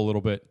Super Bowl a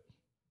little bit.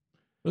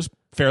 It was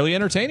fairly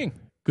entertaining,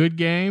 Good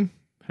game.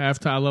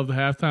 Halftime. I love the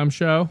halftime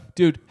show.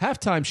 dude.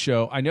 Halftime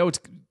show. I know it's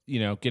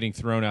getting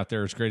thrown out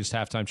there as greatest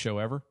halftime show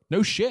ever.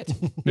 No shit,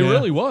 it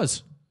really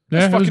was. It was Yeah,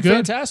 it was fucking good.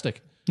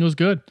 fantastic. It was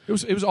good. It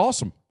was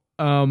awesome.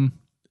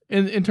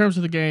 In terms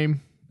of the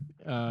game,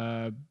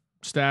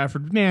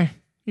 Stafford,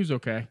 he was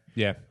okay.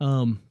 Yeah.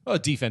 Well,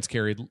 defense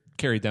carried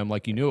them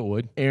like you knew it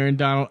would. Aaron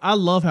Donald. I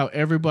love how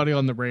everybody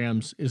on the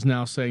Rams is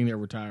now saying they're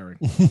retiring.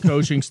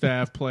 Coaching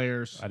staff,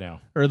 players, I know.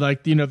 or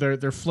like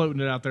they're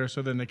floating it out there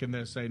so then they can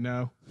then say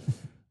no.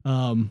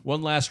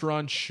 One last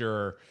run,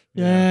 sure.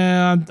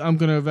 Yeah, I'm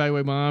going to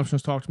evaluate my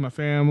options, talk to my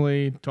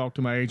family, talk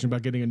to my agent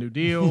about getting a new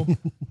deal.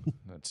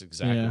 That's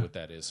exactly Yeah. what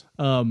that is.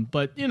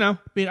 But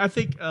I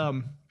think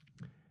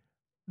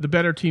the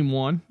better team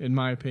won, in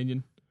my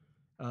opinion.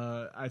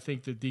 I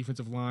think the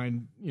defensive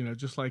line,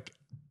 just like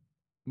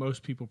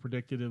most people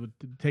predicted, it would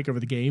take over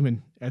the game,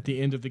 and at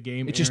the end of the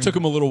game, It just took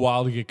them a little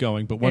while to get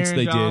going, but once Aaron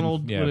they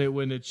Donald, did,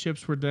 when the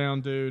chips were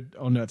down, dude,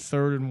 on that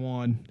 3rd and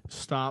 1,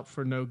 stop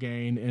for no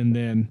gain, and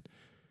then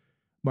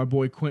my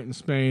boy Quentin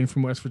Spain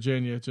from West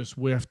Virginia just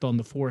whiffed on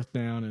the 4th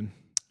down,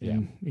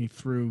 and he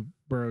threw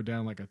Burrow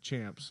down like a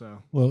champ. So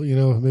Well,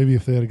 maybe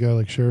if they had a guy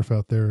like Sheriff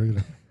out there,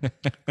 could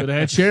have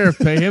had Sheriff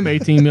pay him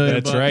 $18 million.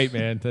 That's right,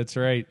 man. That's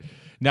right.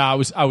 Now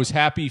I was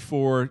happy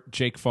for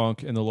Jake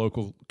Funk and the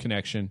local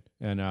connection,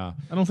 and I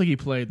don't think he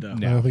played though. I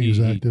don't think he was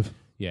active.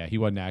 Yeah, he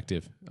wasn't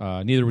active.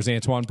 Neither was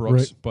Antoine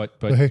Brooks, but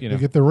But hey, they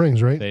get their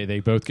rings, right? they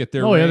both get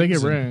their Oh, rings. yeah, they get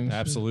and- rings.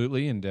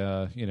 absolutely, and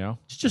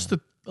It's just a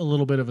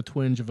little bit of a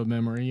twinge of a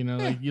memory.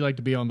 Like, you like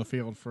to be on the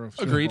field for a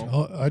Super Agreed.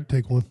 Bowl. I'd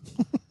take one.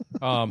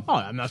 Oh,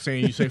 I'm not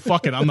saying you say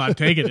fuck it. I'm not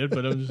taking it,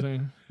 but I'm just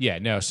saying. yeah,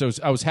 no. So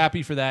I was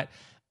happy for that.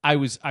 I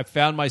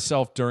found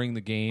myself during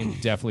the game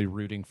definitely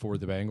rooting for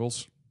the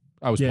Bengals.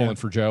 I was Yeah. pulling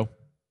for Joe.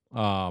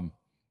 I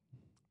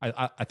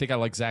think I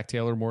like Zach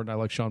Taylor more than I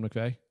like Sean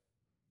McVay.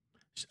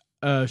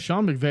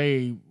 Sean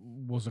McVay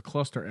was a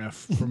cluster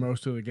F for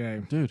most of the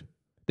game. Dude,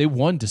 they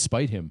won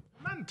despite him.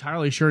 I'm not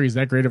entirely sure he's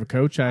that great of a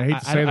coach. I hate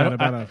to say that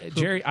about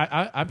Jerry.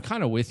 I'm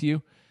kind of with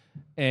you,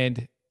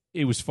 and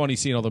it was funny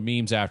seeing all the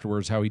memes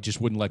afterwards. How he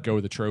just wouldn't let go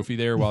of the trophy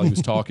there while he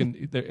was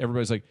talking.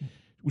 Everybody's like,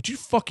 "Would you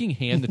fucking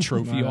hand the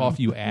trophy off,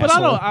 you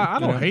asshole?" But I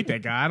don't hate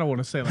that guy. I don't want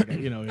to say like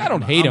I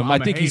don't hate him. I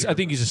think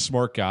he's a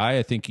smart guy.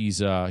 I think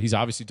he's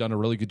obviously done a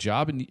really good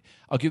job, and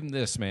I'll give him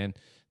this, man.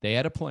 They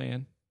had a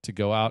plan to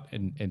go out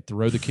and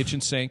throw the kitchen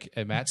sink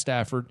at Matt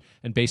Stafford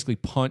and basically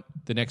punt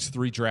the next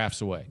 3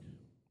 drafts away,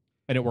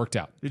 and it worked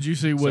out. Did you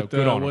see what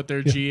good on him. what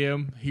their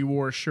GM? He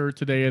wore a shirt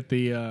today at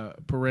the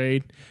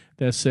parade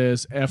that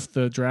says "F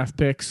the draft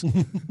picks."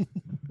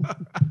 That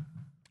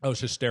was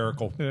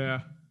hysterical.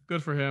 Yeah,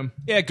 good for him.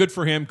 Yeah, good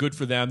for him. Good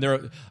for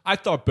them. I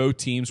thought both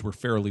teams were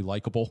fairly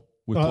likable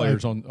with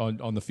players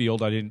on the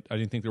field. I didn't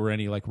think there were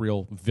any like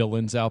real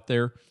villains out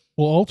there.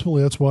 Well,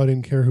 ultimately, that's why I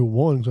didn't care who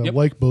won because I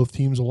like both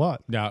teams a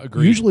lot. No,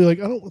 agreed. Usually, I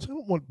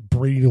don't want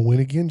Brady to win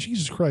again.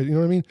 Jesus Christ, you know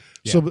what I mean?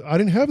 Yeah. So but I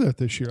didn't have that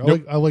this year.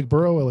 I like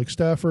Burrow. I like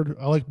Stafford.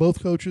 I like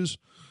both coaches.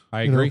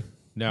 I agree.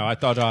 No, I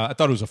thought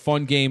it was a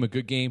fun game, a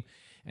good game,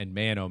 and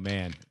man, oh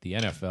man, the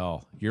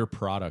NFL, your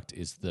product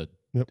is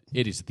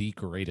it is the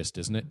greatest,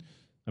 isn't it?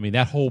 I mean,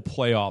 that whole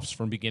playoffs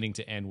from beginning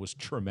to end was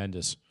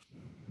tremendous.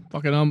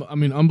 Fucking,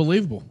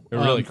 unbelievable. They're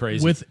really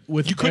crazy.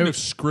 With You couldn't have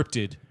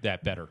scripted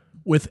that better.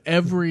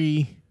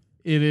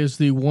 It is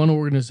the one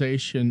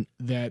organization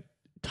that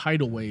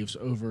tidal waves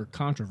over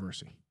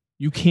controversy.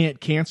 You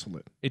can't cancel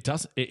it. It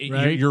does.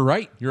 Right? You're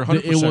right. You're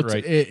 100%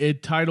 right.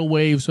 It tidal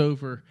waves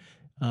over.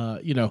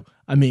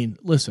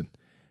 Listen.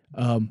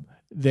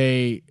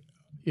 They,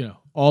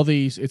 all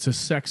these. It's a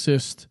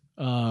sexist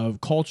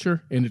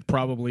culture, and it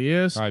probably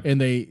is.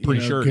 And they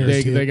pretty sure it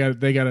is.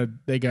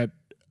 they got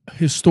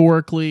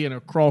historically and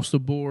across the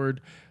board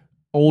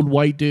old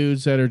white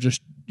dudes that are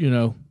just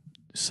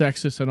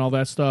sexist and all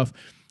that stuff.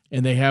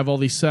 And they have all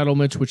these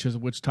settlements,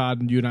 which Todd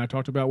and you and I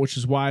talked about, which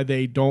is why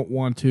they don't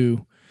want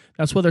to.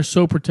 That's why they're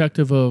so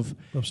protective of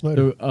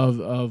Snyder.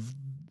 of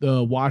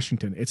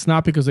Washington. It's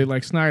not because they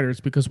like Snyder. It's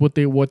because what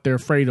they're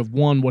afraid of,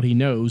 one, what he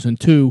knows, and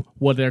two,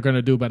 what they're going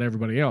to do about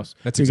everybody else.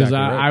 That's because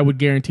exactly right. I would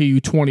guarantee you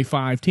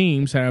 25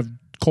 teams have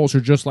culture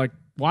just like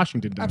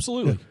Washington does.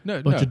 Absolutely.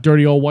 No, Bunch of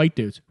dirty old white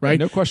dudes, right?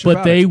 no question but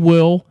about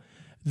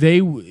they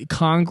it.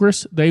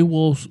 Congress, they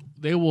will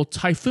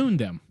typhoon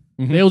them.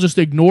 They'll just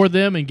ignore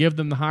them and give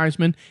them the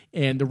Heisman,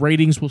 and the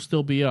ratings will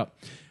still be up.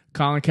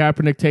 Colin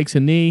Kaepernick takes a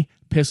knee,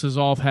 pisses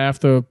off half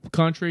the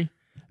country.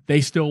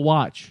 They still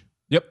watch.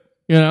 Yep.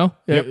 You know?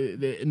 Yep.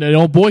 They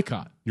don't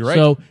boycott. You're right.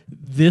 So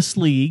this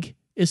league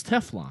is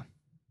Teflon.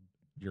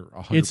 You're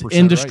 100% It's right.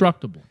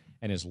 indestructible.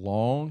 And as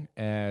long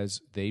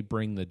as they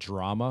bring the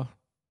drama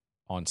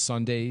on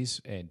Sundays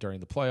and during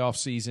the playoff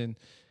season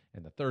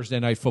and the Thursday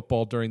night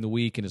football during the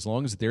week, and as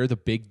long as they're the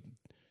big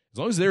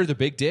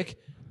dick,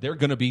 they're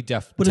going to be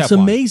But Teflon. it's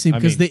amazing I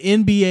because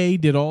mean, the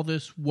NBA did all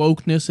this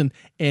wokeness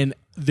and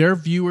their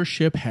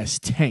viewership has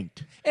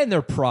tanked. and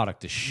their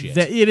product is shit.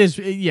 That it is,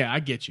 yeah, I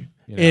get you.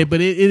 know?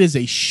 But it is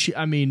a shit.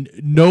 I mean,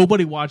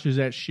 nobody watches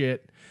that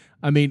shit.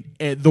 I mean,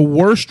 the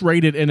worst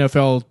rated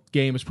NFL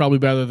game is probably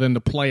better than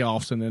the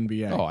playoffs in the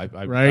NBA. oh,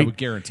 I right? would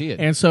guarantee it.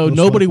 And so Most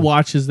nobody likely.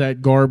 watches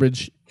that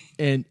garbage,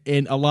 and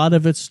a lot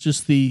of it's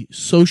just the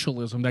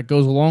socialism that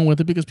goes along with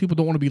it because people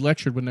don't want to be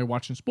lectured when they're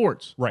watching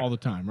sports Right. all the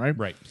time, right?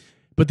 right.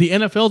 But the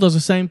NFL does the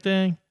same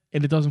thing,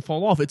 and it doesn't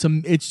fall off.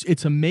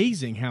 It's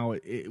amazing how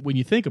when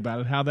you think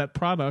about it, how that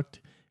product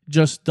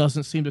just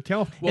doesn't seem to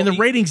tail off. Well, and the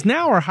ratings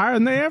now are higher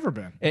than they ever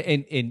been.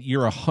 And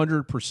you're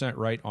 100%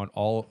 right on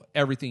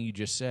everything you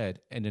just said.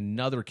 And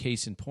another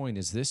case in point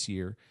is this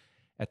year,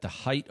 at the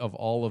height of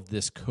all of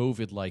this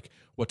COVID, like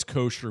what's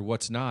kosher,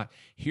 what's not.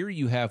 Here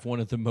you have one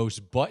of the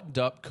most buttoned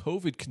up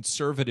COVID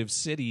conservative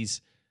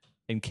cities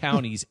and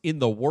counties in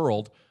the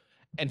world,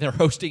 and they're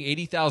hosting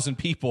 80,000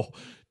 people.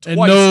 And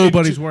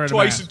nobody's wearing a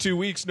twice mask. in 2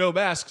 weeks, no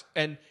masks,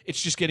 and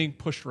it's just getting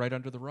pushed right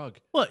under the rug.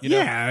 Well, You know?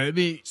 yeah, I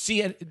mean,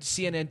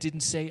 CNN didn't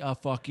say a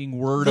fucking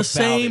word the about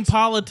same it.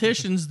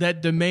 politicians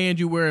that demand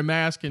you wear a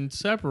mask and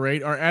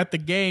separate are at the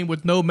game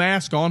with no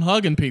mask on,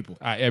 hugging people.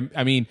 I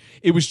mean,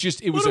 it was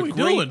What are we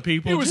doing,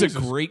 people? It was Jesus.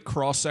 a great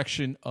cross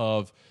section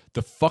of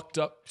the fucked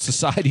up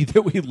society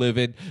that we live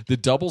in, the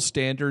double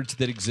standards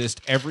that exist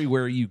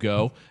everywhere you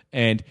go,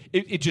 and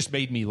it just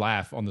made me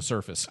laugh on the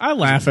surface. I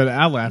laugh at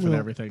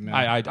everything now.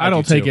 I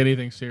don't do take too.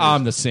 anything serious.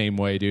 I'm the same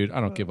way, dude. I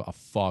don't give a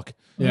fuck.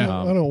 Yeah.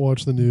 I don't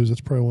watch the news. That's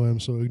probably why I'm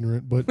so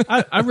ignorant. But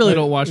I really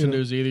don't watch the you know,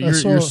 news either. I You're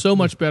saw- so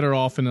much better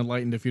off and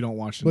enlightened if you don't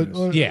watch the but news.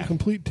 on Yeah. a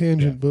complete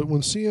tangent. But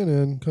when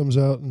CNN comes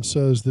out and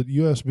says that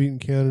U.S. beating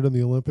Canada in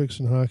the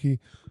Olympics in hockey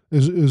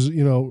is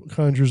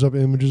conjures up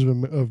images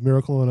of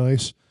Miracle on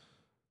Ice.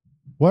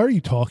 Why are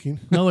you talking?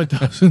 No, it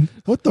doesn't.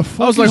 What the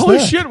fuck? I was like, is holy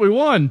that? shit, we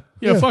won.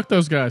 Yeah, Yeah. fuck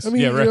those guys. I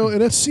mean, Yeah, right. and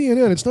that's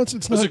CNN. It's not.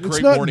 That was a It's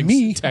great not morning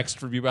me. text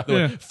from you, by the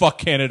Yeah. way. Fuck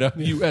Canada,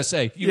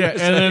 USA, yeah,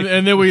 USA.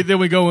 and then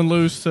we go and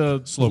lose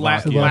to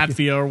Slovakia.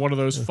 Latvia or one of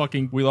those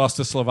fucking we lost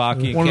to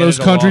Slovakia. one of those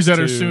Canada countries lost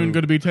that are to- soon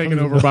going to be taken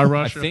over by I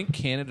Russia. think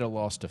Canada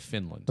lost to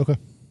Finland. Okay.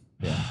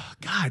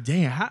 God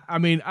damn.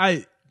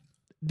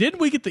 Didn't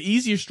we get the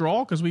easiest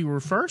draw because we were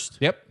first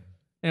Yep.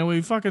 and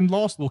we fucking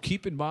lost? Well,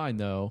 keep in mind,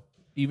 though,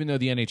 even though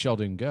the NHL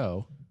didn't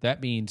go,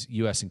 that means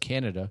U.S. and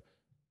Canada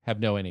have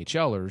no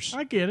NHLers.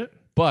 I get it,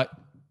 But,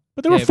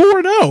 but they were Yeah.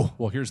 4-0.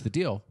 well, here's the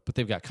deal. But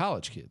they've got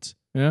college kids.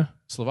 Yeah.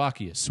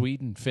 Slovakia,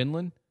 Sweden,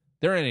 Finland,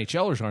 their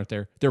NHLers aren't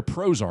there. Their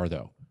pros are,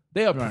 though.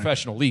 They have Right.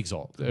 professional leagues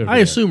all over I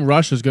there. assume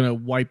Russia's going to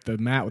wipe the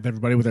mat with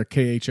everybody with their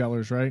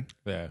KHLers, right?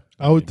 Yeah.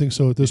 I would think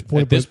so at this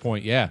point. At this But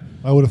point, yeah.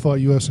 I would have thought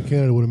U.S. and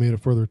Canada would have made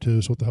it further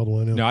too. So what the hell do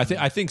I know? No, I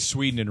think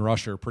Sweden and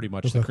Russia are pretty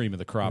much the cream of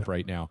the crop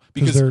right now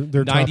 'Cause because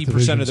they're top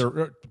 90% of divisions.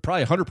 their,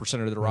 probably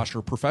 100% of their roster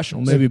are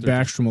professionals. Maybe They're-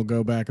 Backstrom will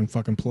go back and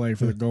fucking play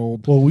for the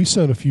gold. Well, we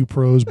sent a few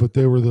pros, but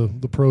they were the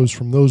pros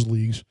from those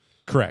leagues.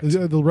 Correct.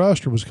 The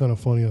roster was kind of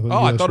funny. I thought,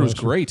 Oh, I US thought it was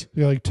roster. great.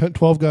 Yeah, like 10,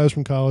 12 guys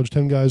from college,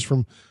 10 guys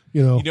from,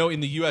 You know,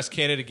 in the U.S.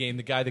 Canada game,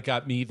 the guy that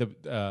got me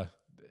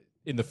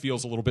in the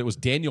fields a little bit was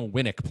Daniel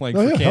Winnick playing Oh,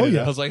 for yeah, hell Canada.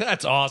 yeah. I was like,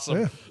 that's awesome.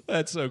 Yeah.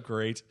 That's so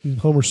great.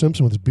 Homer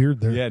Simpson with his beard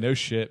there. Yeah, no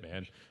shit,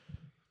 man.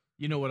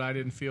 You know what I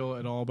didn't feel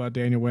at all about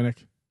Daniel Winnick?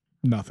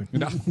 Nothing.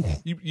 No,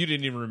 you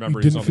didn't even remember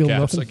You he was didn't on the feel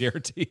Caps. nothing? I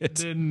guarantee it.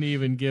 Didn't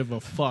even give a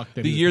fuck.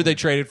 That The he was year they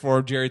traded for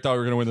him, Jerry thought we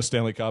were going to win the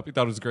Stanley Cup. He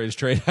thought it was the greatest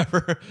trade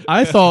ever.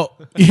 I thought,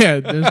 yeah,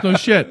 there's no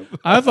shit.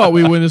 I thought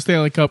we win the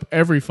Stanley Cup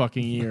every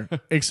fucking year,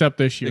 except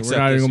this year. Except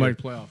We're not this even year. going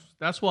to make playoffs.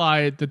 That's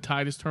why the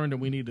tide has turned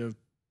and we need to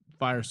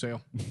fire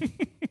sale,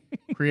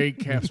 create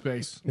cap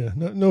space. Yeah,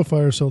 no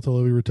fire sale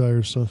till he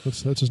retires. So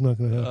that's just not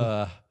going to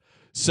happen.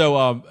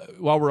 So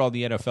while we're on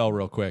the NFL,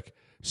 real quick,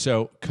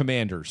 so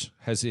Commanders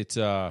has it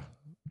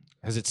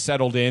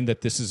settled in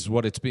that this is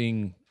what it's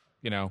being?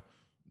 You know,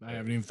 I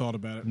haven't even thought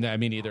about it. nah,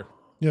 me neither.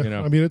 Yeah, you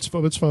know. I mean it's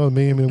fine with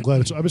me. I mean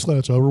I'm just glad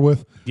it's over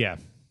with. Yeah,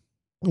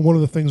 And one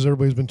of the things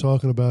everybody's been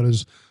talking about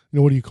is,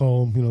 what do you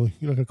call them?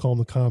 You're not going to call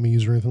them the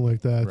commies or anything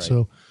like that. Right.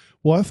 So,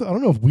 well, I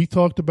don't know if we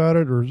talked about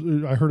it or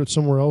I heard it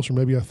somewhere else, or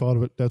maybe I thought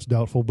of it. That's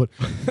doubtful. But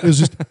it's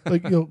just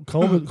like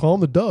call them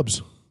the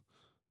Dubs.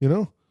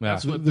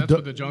 That's what The-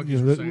 the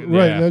junkies were saying.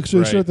 Right. Yeah, Because I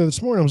right. said that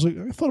this morning. I was like,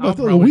 I thought I'll about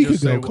that a probably week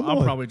just ago. say- Come I'll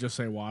on. probably just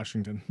say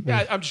Washington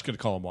Yeah, I'm just going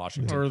to call him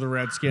Washington. or the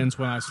Redskins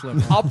when I slip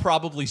up. I'll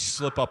probably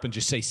slip up and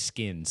just say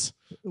Skins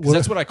because What-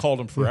 that's what I called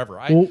them forever.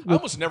 I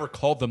almost never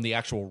called them the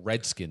actual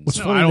Redskins. What's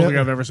No, funny I don't now- think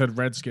I've ever said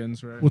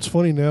Redskins. Right? What's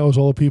funny now is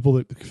all the people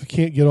that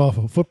can't get off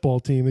a football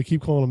team. They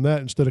keep calling them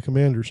that instead of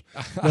Commanders.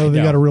 Now they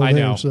know, got a real I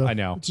name. know, So I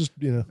know. It's just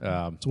it's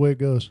the way it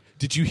goes.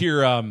 Did you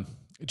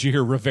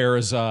hear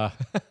Rivera's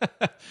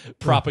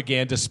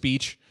propaganda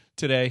speech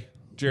today,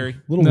 Jerry?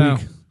 Little No.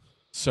 weak.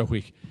 So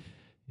weak.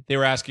 They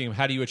were asking him,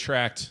 how do you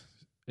attract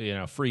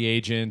free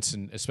agents,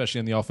 and especially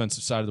on the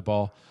offensive side of the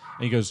ball?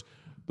 And he goes,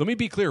 let me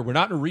be clear, we're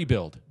not in a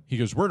rebuild. He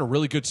goes, we're in a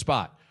really good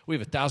spot. We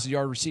have a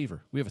 1,000-yard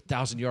receiver. We have a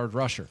 1,000-yard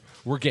rusher.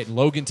 We're getting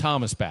Logan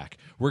Thomas back.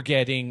 We're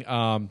getting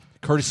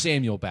Curtis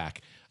Samuel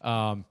back.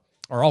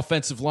 Our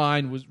offensive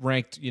line was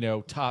ranked,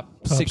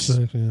 top six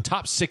in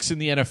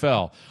the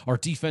NFL. Our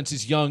defense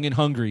is young and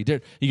hungry.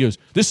 He goes,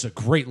 this is a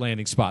great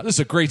landing spot. This is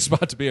a great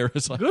spot to be.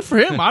 It's like, Good for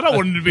him. I don't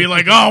want him to be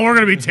like, oh, we're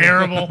going to be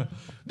terrible.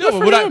 no, Good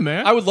but for him,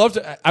 man. I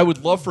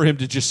would love for him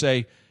to just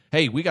say,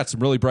 hey, we got some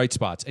really bright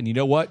spots, and you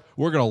know what?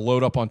 We're going to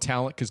load up on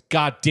talent because,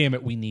 God damn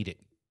it, we need it.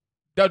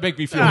 That would make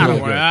me feel I really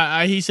don't good.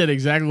 worry. He said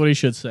exactly what he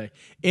should say.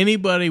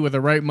 Anybody with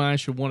a right mind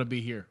should want to be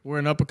here. We're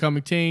an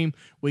up-and-coming team.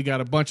 We got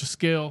a bunch of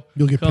skill.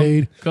 You'll get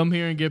paid. Come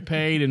here and get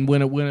paid and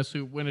win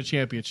a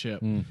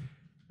championship.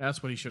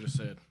 That's what he should have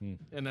said,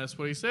 and that's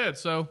what he said.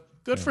 So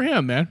good for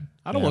him, man.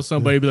 I don't want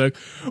somebody to be like,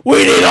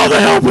 "We need all the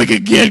help we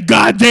can get.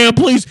 Goddamn,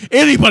 please,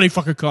 anybody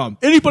fucking come.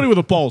 Anybody with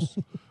a pulse."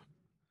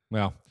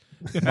 Well,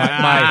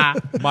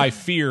 my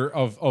fear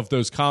of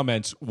those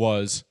comments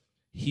was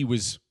he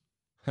was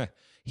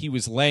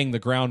laying the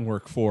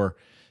groundwork for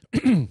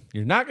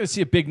you're not going to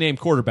see a big name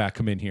quarterback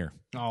come in here.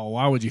 Oh,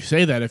 why would you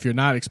say that if you're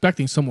not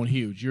expecting someone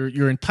huge?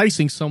 You're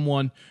enticing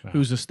someone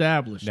who's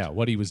established. No,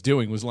 what he was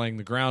doing was laying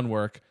the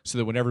groundwork so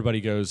that when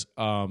everybody goes,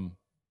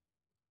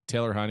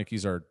 Taylor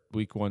Heineke's our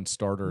week one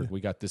starter,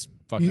 we got this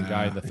fucking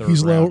guy in the third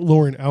He's round.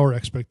 lowering our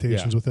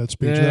expectations with that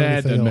speech. not That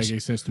anything doesn't else. make any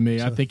sense to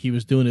me. I think he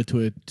was doing it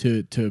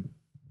to.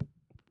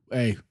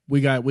 Hey,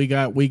 we got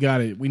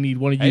it. We need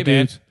one of you Hey,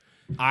 man, dudes.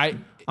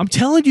 I'm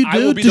telling you, I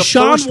will dude. be the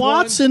Deshaun first one-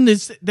 Watson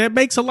that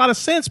makes a lot of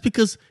sense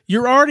because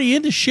you're already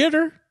in the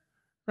shitter,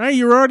 right?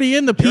 You're already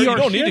in the PR. You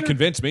don't need to shitter.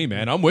 convince me,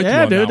 man. I'm with you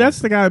Yeah, on dude. that That's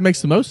the guy that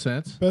makes the most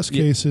sense. Best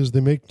case is they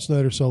make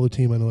Snyder sell the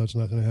team. I know that's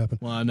not going to happen.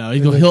 Well, no,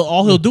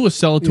 he'll do is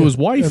sell it to his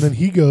wife. And then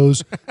he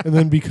goes, and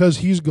then because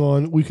he's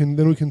gone, we can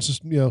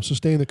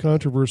sustain the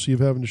controversy of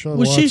having Deshaun well,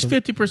 Watson. she's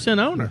 50%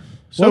 owner.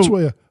 So Well, that's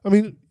why. I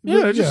mean,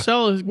 yeah, just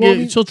sell. Well, I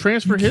mean, she'll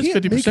transfer you his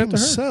can't 50% make him to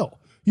her. Sell.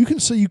 You can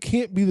say you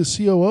can't be the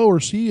COO or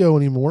CEO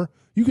anymore.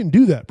 You can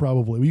do that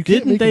probably. But you can't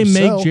Didn't make they him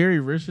make sell. Jerry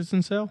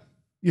Richardson sell?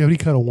 Yeah, but he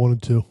kind of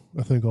wanted to.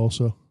 I think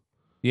also.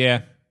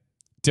 Yeah.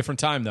 Different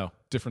time, though.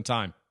 Different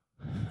time.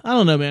 I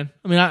don't know, man.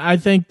 I mean, I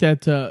think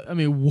that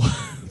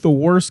the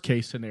worst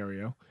case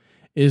scenario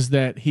is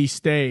that he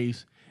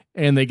stays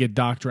and they get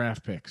Doc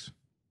draft picks.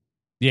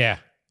 Yeah.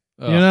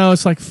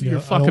 It's like Yeah, you're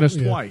I fucking don't- us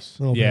yeah. twice.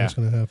 I don't Yeah. think that's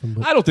going to happen.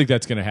 But I don't think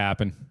that's going to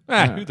happen.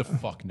 Who the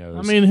fuck knows?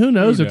 I mean, who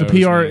knows Who if the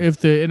knows, PR, man? if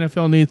the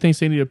NFL thinks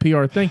they need a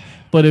PR thing.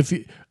 But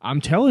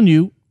I'm telling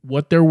you,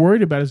 what they're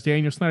worried about is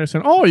Daniel Snyder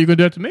saying, "Oh, you're going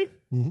to do that to me?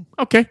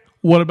 Okay,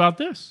 what about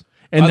this?"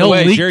 And By the they'll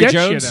way, leak Jerry that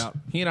Jones, shit out.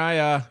 he and I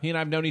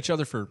have known each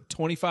other for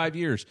 25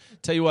 years.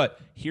 Tell you what,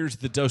 here's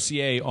the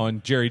dossier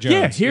on Jerry Jones.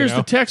 Yeah, here's you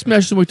know? the text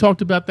message we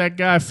talked about that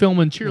guy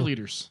filming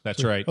cheerleaders.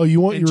 That's right. oh, you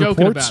want And your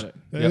joking reports? about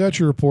it. I got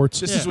your reports.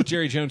 This is what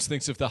Jerry Jones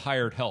thinks of the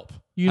hired help.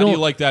 You How do you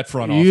don't- like that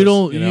front office? You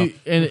don't, you know?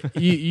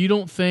 you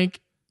don't think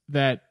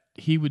that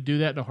he would do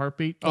that in a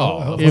heartbeat?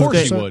 Oh, of If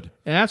course they- he would.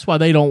 And that's why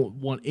they don't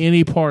want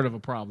any part of a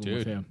problem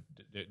with Dude, him.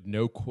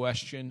 no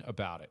question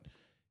about it.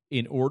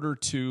 In order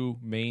to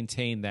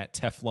maintain that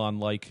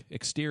Teflon-like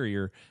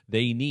exterior,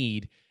 they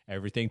need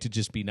everything to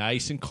just be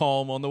nice and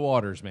calm on the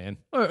waters, man.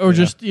 Or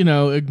just,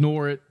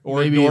 ignore it. Or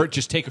maybe. ignore it,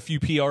 just take a few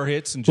PR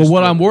hits and But just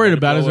what let- I'm worried let it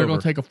about is blow they're going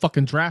over. to take a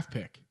fucking draft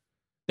pick.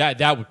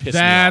 That would piss me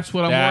off. That's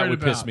what I'm that worried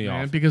would about, piss me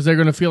man, off. because they're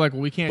going to feel like,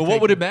 well, we can't But take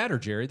what would it matter,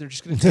 Jerry? They're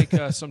just going to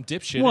take some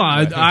dipshit. Well,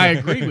 anyway. I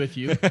agree with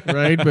you,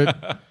 right?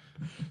 But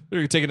They're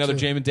going to take another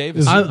Jamin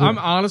Davis. I'm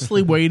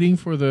honestly waiting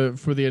for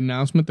the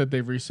announcement that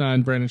they've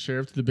re-signed Brandon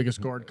Sheriff to the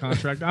biggest guard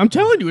contract. I'm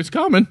telling you, it's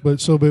coming.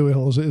 But wait,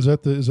 hold on. Is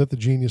that the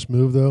genius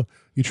move though?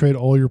 You trade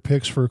all your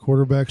picks for a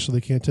quarterback so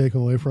they can't take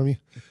them away from you.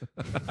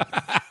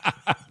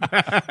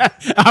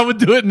 I would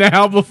do it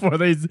now before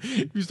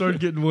you start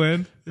getting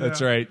wind.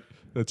 That's right.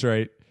 That's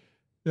right.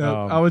 Yeah,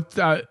 I would.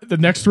 The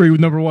next three with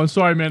number one.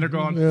 Sorry, man, they're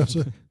gone. Yeah.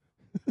 So,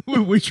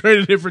 We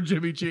traded him for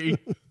Jimmy G.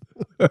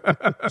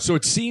 So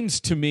it seems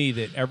to me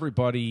that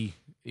everybody,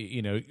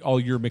 all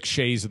your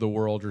McShays of the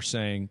world are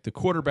saying the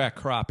quarterback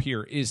crop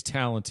here is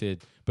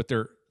talented, but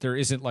there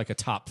isn't like a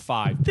top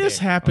 5 This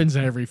pick. happens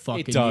every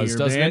fucking It does, year,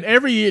 doesn't man.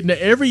 it?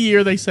 Every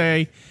year they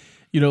say,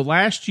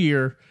 last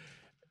year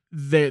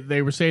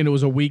they were saying it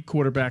was a weak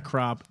quarterback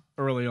crop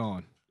early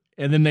on,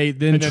 And then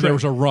then there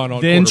was a run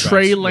on Then quarterbacks.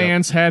 Trey Yep.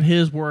 Lance had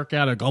his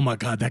workout. Like, oh my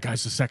God, that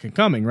guy's the second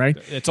coming, right?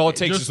 It's all it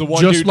takes Just- is the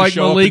one just dude like to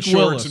show Malik up in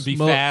shorts Willis. and be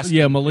Mal- fast.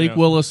 Yeah, Malik you know.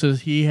 Willis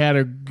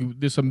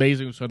this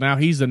amazing. So now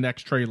he's the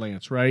next Trey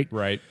Lance, right?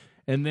 Right.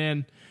 And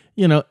then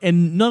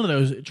and none of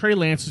those. Trey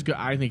Lance is good.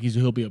 I think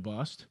he'll be a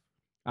bust.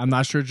 I'm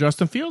not sure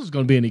Justin Fields is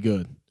going to be any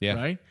good. Yeah.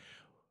 Right.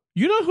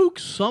 You know who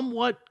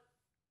somewhat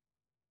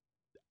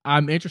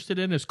I'm interested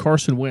in is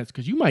Carson Wentz,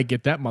 because you might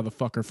get that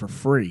motherfucker for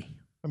free.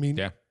 I mean,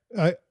 Yeah.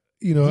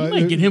 You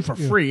might get him for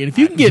yeah. free, and if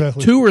you can get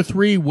Exactly. 2 or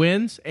 3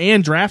 wins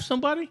and draft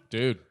somebody,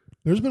 Dude.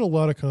 There's been a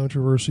lot of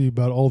controversy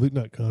about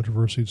not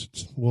controversy.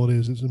 It's more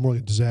like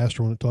a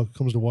disaster when it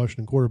comes to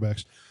Washington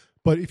quarterbacks.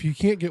 But if you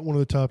can't get one of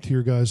the top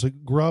tier guys, like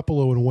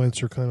Garoppolo and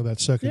Wentz are kind of that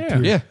second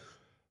tier. Yeah.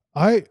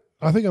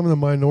 I think I'm in the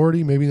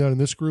minority, maybe not in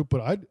this group,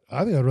 but I think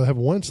I'd rather have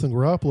Wentz than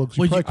Garoppolo because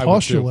he probably I would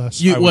costs you too.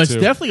 less. I would it's too.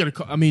 definitely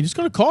going to. It's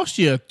going to cost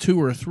you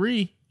 2 or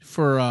 3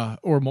 for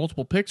or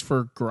multiple picks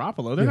for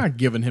Garoppolo. They're not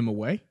giving him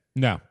away,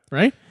 No.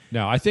 right?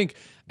 No, I think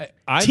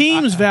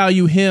Teams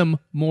value him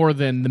more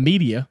than the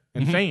media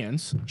and Mm-hmm.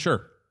 fans.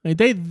 Sure.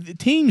 The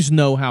teams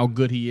know how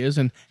good he is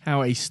and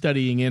how a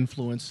studying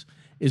influence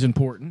is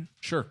important.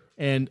 Sure.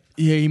 And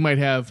he might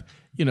have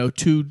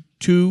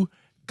two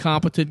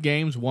competent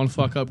games, 1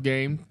 fuck up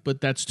game, but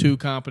that's 2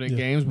 competent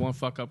games, 1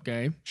 fuck up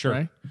game. Sure.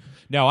 Right?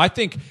 No, I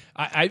think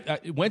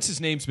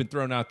Wentz's name's been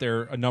thrown out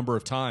there a number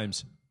of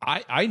times.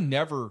 I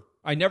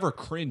never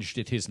cringed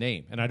at his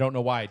name, and I don't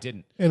know why I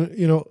didn't.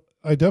 And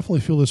I definitely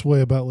feel this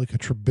way about like a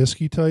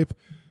Trubisky type.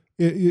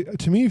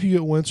 To me, if you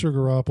get Wentz or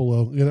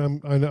Garoppolo,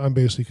 and I'm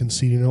basically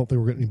conceding, I don't think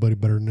we're getting anybody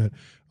better than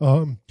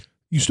that.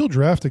 You still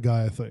draft a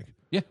guy, I think.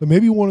 Yeah. But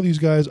maybe one of these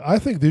guys. I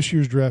think this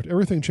year's draft,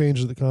 everything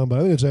changes at the combine.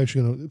 I think it's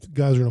actually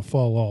guys are going to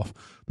fall off.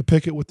 The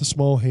Pickett with the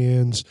small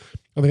hands.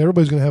 I think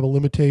everybody's going to have a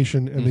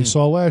limitation, and they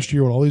saw last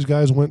year when all these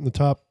guys went in the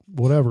top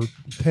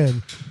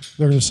 10.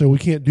 They're going to say we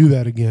can't do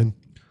that again.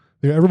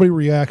 Everybody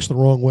reacts the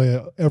wrong way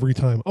every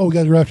time. Oh, we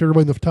got to draft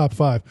everybody in the top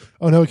 5.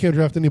 Oh, no, we can't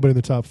draft anybody in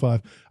the top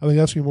 5. I think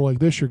that's going to be more like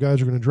this year.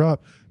 Guys are going to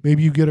drop.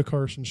 Maybe you get a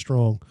Carson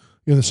Strong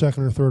in the 2nd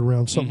or 3rd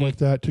round, something like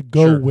that, to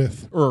go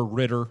with, or a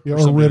Ritter, or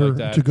something Ritter like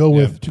that. to go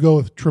with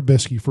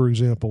Trubisky, for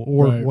example,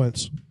 or Right.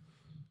 Wentz.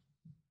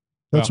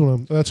 That's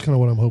kind of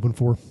what I'm hoping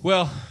for.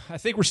 Well, I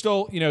think we're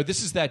still,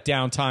 this is that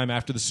downtime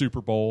after the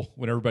Super Bowl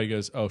when everybody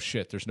goes, "Oh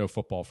shit, there's no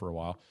football for a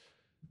while."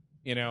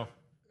 Hey,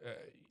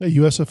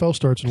 USFL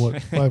starts in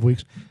 5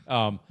 weeks?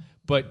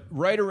 But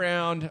right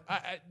around,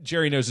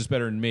 Jerry knows this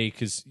better than me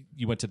because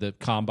you went to the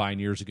combine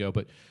years ago.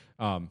 But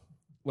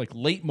like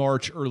late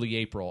March, early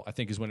April, I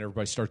think is when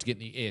everybody starts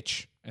getting the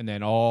itch, and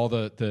then all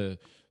the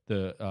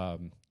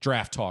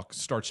draft talk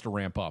starts to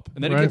ramp up,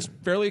 and then it Right. gets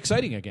fairly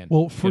exciting again.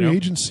 Well, free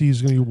agency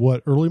is going to be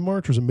what, early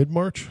March or is it mid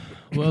March?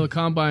 Well, the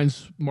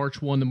combine's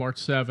March 1 to March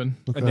 7.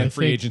 and then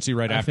free agency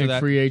right I after think that.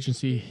 free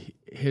agency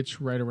hits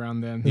right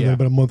around then. And then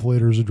about a month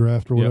later is a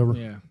draft or whatever.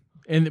 Yeah.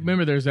 And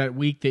remember, there's that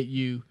week that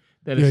Yeah,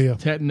 is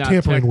yeah. not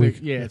Tampering technic- week.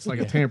 Yeah, it's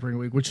like a tampering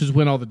week, which is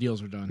when all the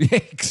deals are done.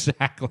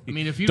 Exactly. I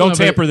mean, if you don't have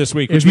tamper this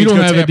week, if which you means don't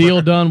go have a tamper.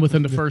 deal done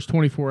within the first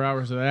 24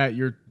 hours of that,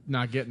 you're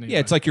not getting it. Yeah,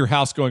 it's like your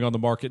house going on the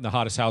market in the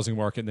hottest housing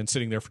market and then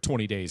sitting there for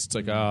 20 days. It's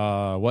like,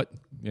 what?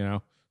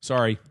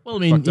 Sorry. well, I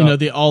mean,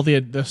 fucked up. all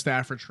the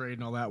Stafford trade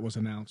and all that was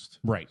announced.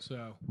 Right.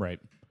 So, Right.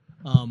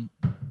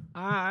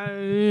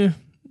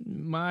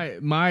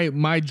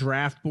 my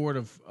draft board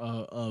of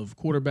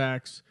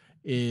quarterbacks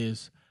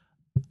is,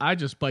 I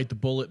just bite the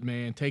bullet,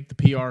 man. Take the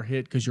PR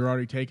hit because you're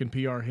already taking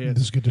PR hits.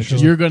 Just get to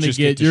Because Deshaun. you're gonna Just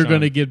get get you're Deshaun.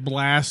 gonna get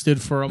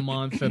blasted for a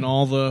month and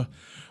all the,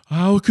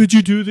 how could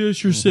you do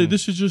this? You're saying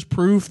this is just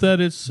proof that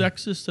it's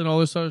sexist and all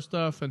this other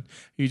stuff, and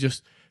you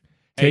just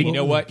Hey, take, you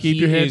know what? Keep He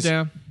your head is-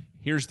 down.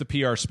 Here's the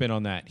PR spin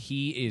on that.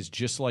 He is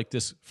just like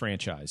this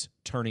franchise,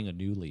 turning a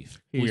new leaf.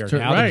 He's We are,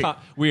 right.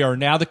 we are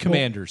now the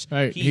Commanders.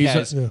 right. He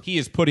He's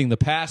is putting the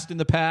past in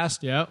the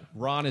past. Yep.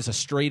 Ron is a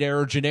straight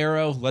arrow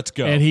Gennaro. Let's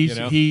go. And he's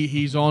you know?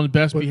 he's on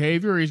best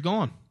behavior. He's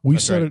gone. We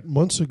That's said right. it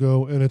months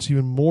ago, and it's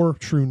even more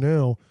true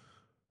now.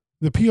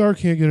 The PR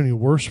can't get any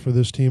worse for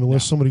this team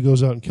unless somebody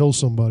goes out and kills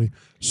somebody.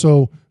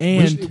 So,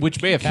 And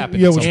which may have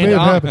happened. Yeah, at which some may point.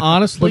 have happened.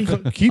 honestly,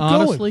 But keep going.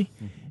 honestly,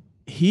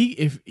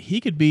 if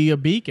he could be a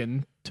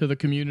beacon to the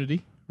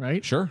community,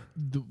 right? Sure.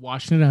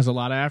 Washington has a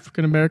lot of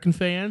African American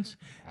fans.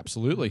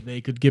 Absolutely. They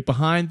could get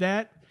behind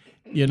that.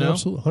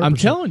 Absolutely, I'm 100%.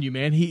 telling you,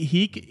 man.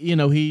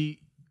 He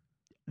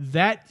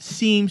that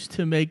seems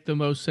to make the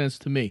most sense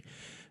to me.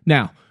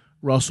 Now,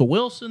 Russell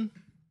Wilson,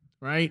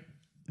 right?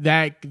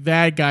 That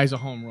guy's a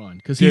home run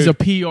because he's a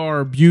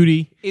PR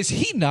beauty. Is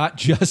he not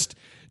just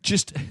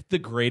the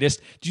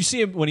greatest? Did you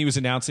see him when he was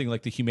announcing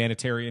like the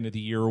Humanitarian of the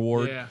Year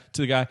award Yeah.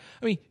 to the guy?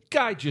 I mean,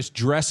 guy just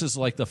dresses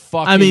like the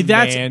fucking I mean,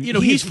 that's man. he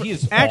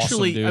is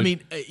actually. awesome, I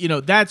dude.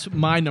 mean, that's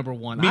my number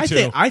one. Me I too.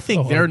 think. I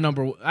think their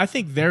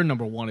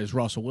number one is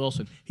Russell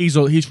Wilson. He's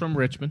from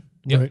Richmond.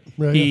 right.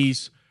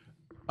 He's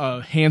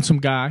a handsome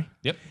guy.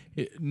 Yep.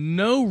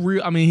 No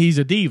real. I mean, he's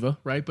a diva,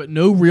 right? But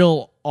no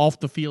real off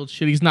the field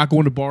shit. He's not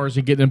going to bars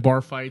and getting in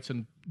bar fights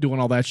and doing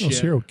all that shit,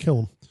 Sierra would kill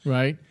him.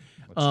 right?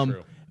 That's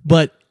true.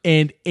 But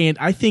and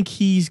I think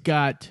he's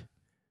got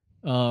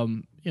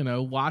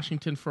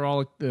Washington for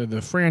all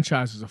the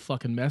franchise is a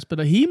fucking mess, but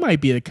he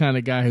might be the kind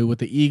of guy who, with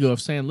the ego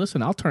of saying,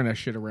 "Listen, I'll turn that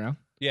shit around."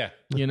 Yeah.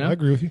 I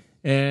agree with you.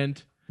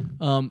 And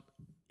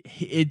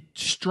it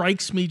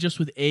strikes me just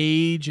with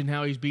age and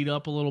how he's beat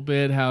up a little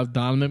bit, how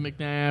Donovan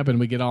McNabb, and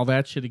we get all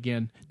that shit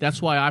again.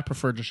 That's why I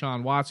prefer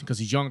Deshaun Watson, because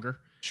he's younger.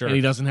 Sure. And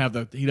he doesn't have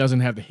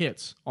the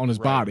hits on his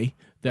body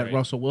that Right.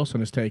 Russell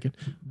Wilson has taken.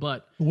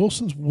 But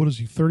Wilson's, what is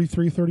he,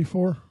 33,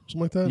 34?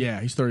 Something like that? yeah,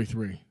 he's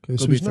 33. Okay, He'll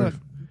so be he's not 30.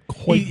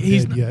 quite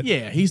He's dead not, yet.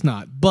 Yeah, he's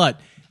not. But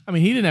I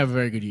mean, he didn't have a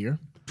very good year.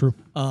 True.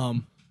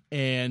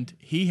 And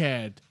he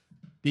had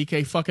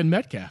DK fucking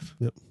Metcalf.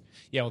 Yep.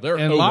 Yeah, well, their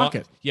And O-line,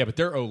 Lockett. yeah, but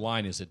their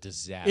O-line is a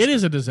disaster. It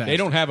is a disaster. They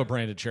don't have a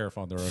Brandon Sheriff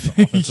on their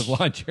offensive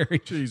line,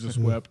 Jerry. Jesus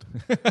wept.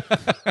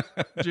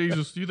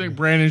 Jesus, do you think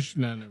Brandon?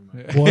 No, never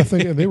mind. Well, I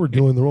think and they were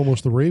doing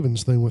almost the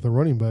Ravens thing with the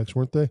running backs,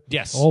 weren't they?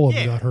 Yes. All of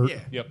them got hurt. Yeah.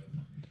 Yep.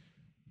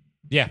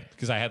 Yeah,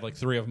 because I had like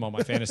 3 of them on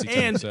my fantasy team.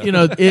 And, So.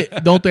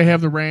 don't they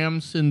have the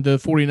Rams and the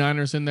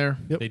 49ers in their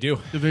They do.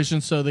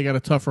 division, so they got a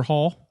tougher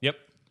haul, Yep.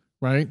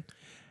 right?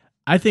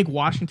 I think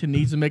Washington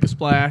needs to make a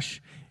splash,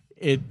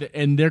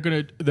 and they're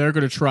gonna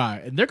try,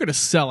 and they're gonna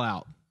sell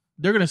out.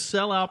 They're gonna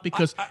sell out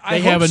because I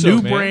they have hope a so,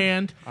 new man.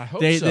 brand. I hope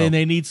they, so.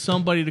 they need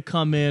somebody to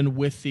come in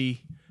with the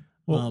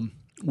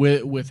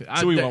with it.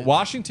 So we want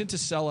Washington to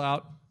sell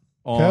out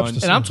on. Caps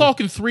to and I'm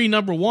talking 3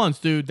 number ones,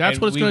 dude. That's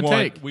and what it's we going to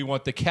want- take. We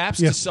want the Caps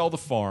Yeah. to sell the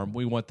farm.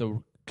 We want the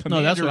No,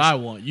 Commanders. that's what I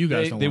want. You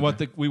guys They don't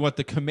want we want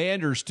the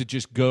Commanders to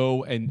just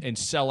go and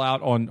sell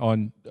out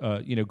on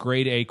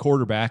grade A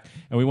quarterback,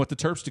 and we want the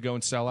Terps to go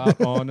and sell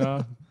out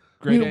on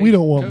grade A. We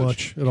don't want coach.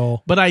 much at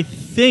all. But I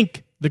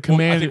think the Well, I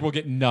Commanders. think we'll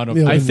get none of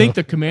Yeah, them. I we think know.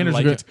 the Commanders.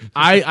 Like are it.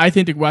 gonna, I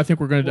think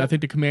we're going to. I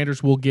think the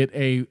Commanders will get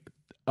a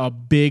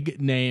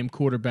big name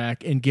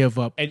quarterback and give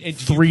up And do you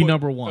 3 put-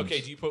 number ones. Okay,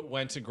 do you put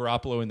Wentz and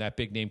Garoppolo in that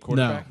big name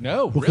quarterback?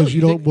 No, Because really?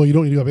 you don't. Well, you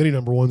don't need to have any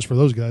number ones for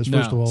those guys. No.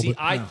 First of all, See,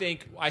 but I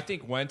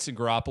think Wentz and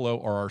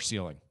Garoppolo are our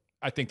ceiling.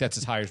 I think that's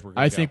as high as we're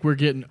going I to go. think we're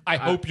getting. I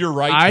hope you're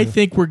right. I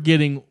think we're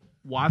getting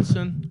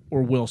Watson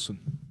or Wilson.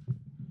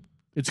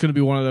 It's going to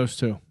be one of those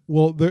two.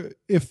 well,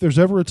 if there's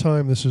ever a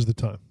time, this is the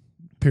time.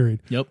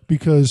 Period. Yep.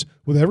 Because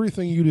with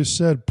everything you just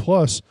said,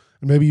 plus,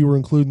 and maybe you were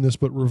including this,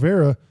 but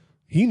Rivera,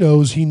 he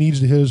knows he needs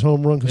to hit his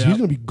home run because he's Yep.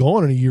 going to be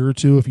gone in a year or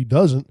two if he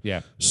doesn't.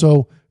 Yeah.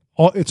 So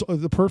it's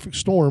the perfect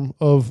storm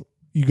of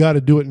you got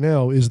to do it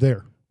now is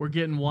there. We're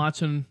getting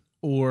Watson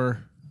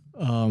or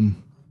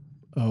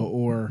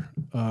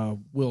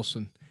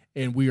Wilson,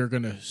 and we are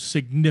going to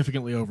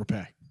significantly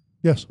overpay.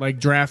 Yes. Like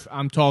draft,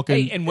 I'm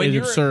talking Hey, and when an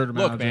you're absurd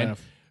amount look, of man,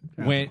 draft.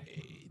 when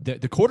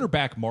the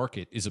quarterback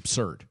market is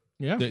absurd.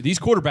 Yeah. These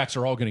quarterbacks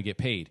are all going to get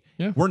paid.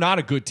 Yeah. We're not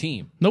a good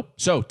team. Nope.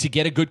 So to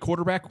get a good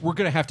quarterback, we're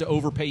going to have to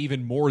overpay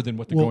even more than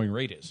what the going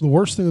rate is. The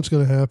worst thing that's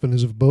going to happen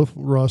is if both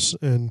Russ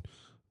and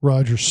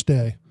Rodgers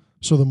stay.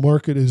 So the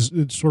market it's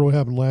sort of what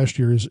happened last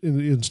year is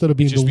instead of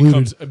being It just diluted,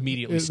 becomes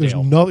immediately there's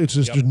stale. it's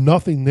just there's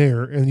nothing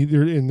there, and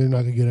they're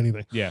not going to get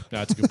anything. Yeah,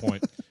 that's a good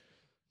point.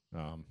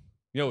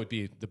 It would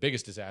be the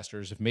biggest disaster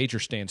is if Major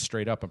stands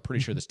straight up. I'm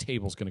pretty sure this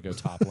table's going to go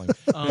toppling.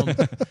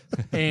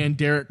 And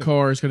Derek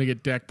Carr is going to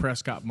get Dak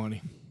Prescott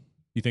money.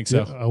 You think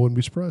so? Yeah, I wouldn't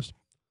be surprised.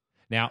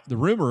 Now the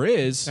rumor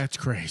is That's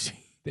crazy.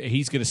 that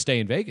he's going to stay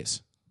in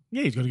Vegas.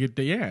 Yeah, he's going to get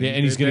the Yeah,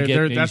 and he's gonna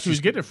get- That's he's who he's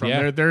just- getting it from.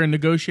 yeah. They're in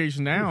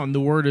negotiation now, and the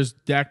word is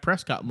Dak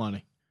Prescott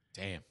money.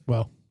 Damn.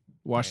 Well,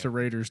 Watch the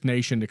Raiders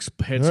nation heads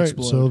all right.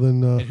 explode. So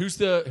then, And who's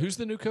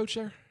the new coach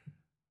there?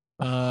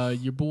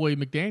 Your boy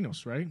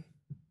McDaniels, right?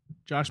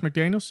 Josh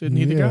McDaniels, isn't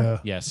he the guy?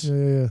 Yes.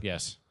 Yeah.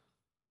 Yes.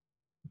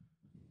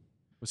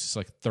 This is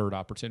like third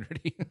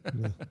opportunity.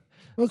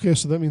 Okay,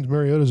 so that means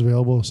Mariota's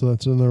available. So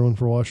that's another one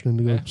for Washington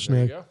to go There you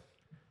snag. go.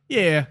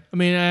 Yeah, I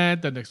mean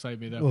that doesn't excite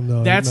me though. Well,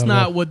 no, that's not at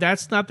not all. what.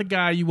 That's not the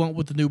guy you want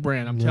with the new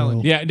brand. I'm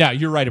telling you. Yeah, no,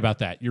 you're right about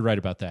that. You're right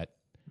about that.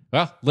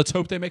 Well, let's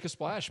hope they make a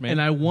splash, man.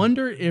 And I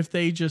wonder if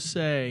they just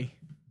say,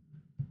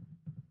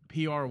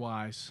 PR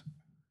wise,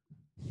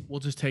 we'll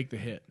just take the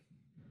hit.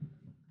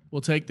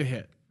 We'll take the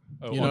hit.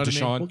 Oh, You know on what I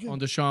Deshaun? mean? On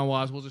Deshaun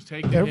Watson, we'll just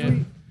take the hit,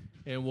 Every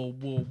and we'll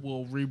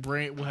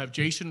rebrand. We'll have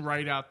Jason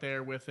Wright out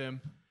there with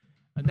him.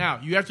 Now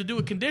you have to do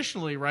it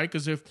conditionally, right?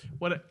 Because if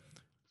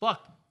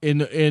fuck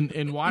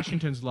in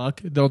Washington's luck,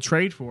 they'll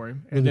trade for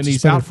him, and And then it's he's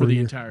suspended out for for a the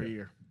year. entire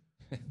year.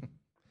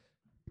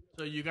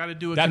 So you got to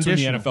do it. That's when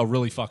the conditional. NFL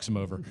really fucks him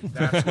over.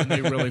 That's when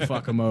they really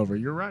fuck him over.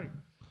 You're right.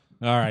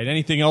 All right.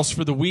 Anything else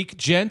for the week,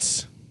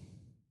 gents?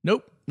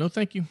 Nope. No,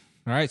 thank you.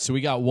 All right. So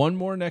we got one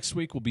more next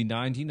week. Will be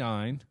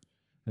 99.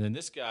 And then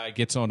this guy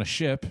gets on a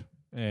ship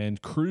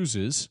and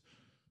cruises.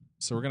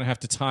 So we're going to have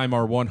to time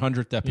our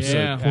 100th episode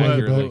Yeah.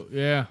 accurately.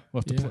 Yeah.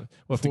 We'll have to, Yeah.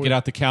 we'll have to get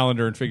out the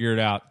calendar and figure it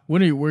out.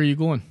 Where are you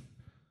going?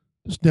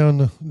 just down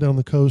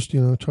the coast,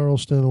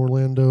 Charleston,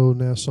 Orlando,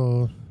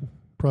 Nassau,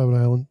 private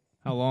island.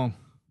 How long?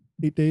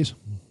 8 days.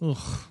 Ugh.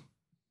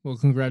 Well,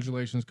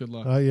 congratulations. Good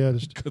luck. Yeah,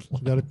 just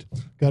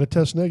got to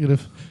test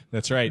negative.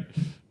 That's right.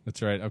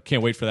 That's right. I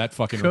can't wait for that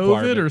fucking COVID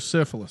requirement. or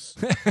syphilis?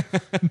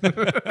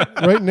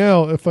 Right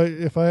now, if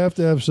I have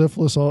to have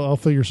syphilis, I'll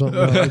figure something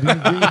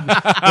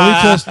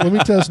out. Let me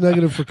test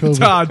negative for COVID.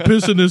 Todd,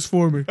 pissing this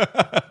for me.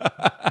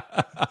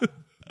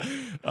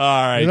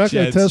 right, You're not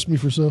going to gents. test me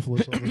for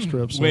syphilis on this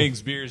trip. So.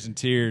 Wings, beers, and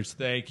tears.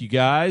 Thank you,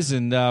 guys,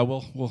 and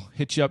we'll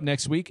hit you up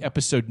next week,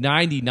 episode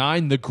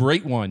 99, the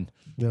great one.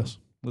 Yes.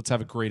 Let's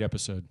have a great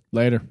episode.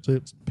 Later. See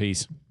you.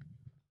 Peace.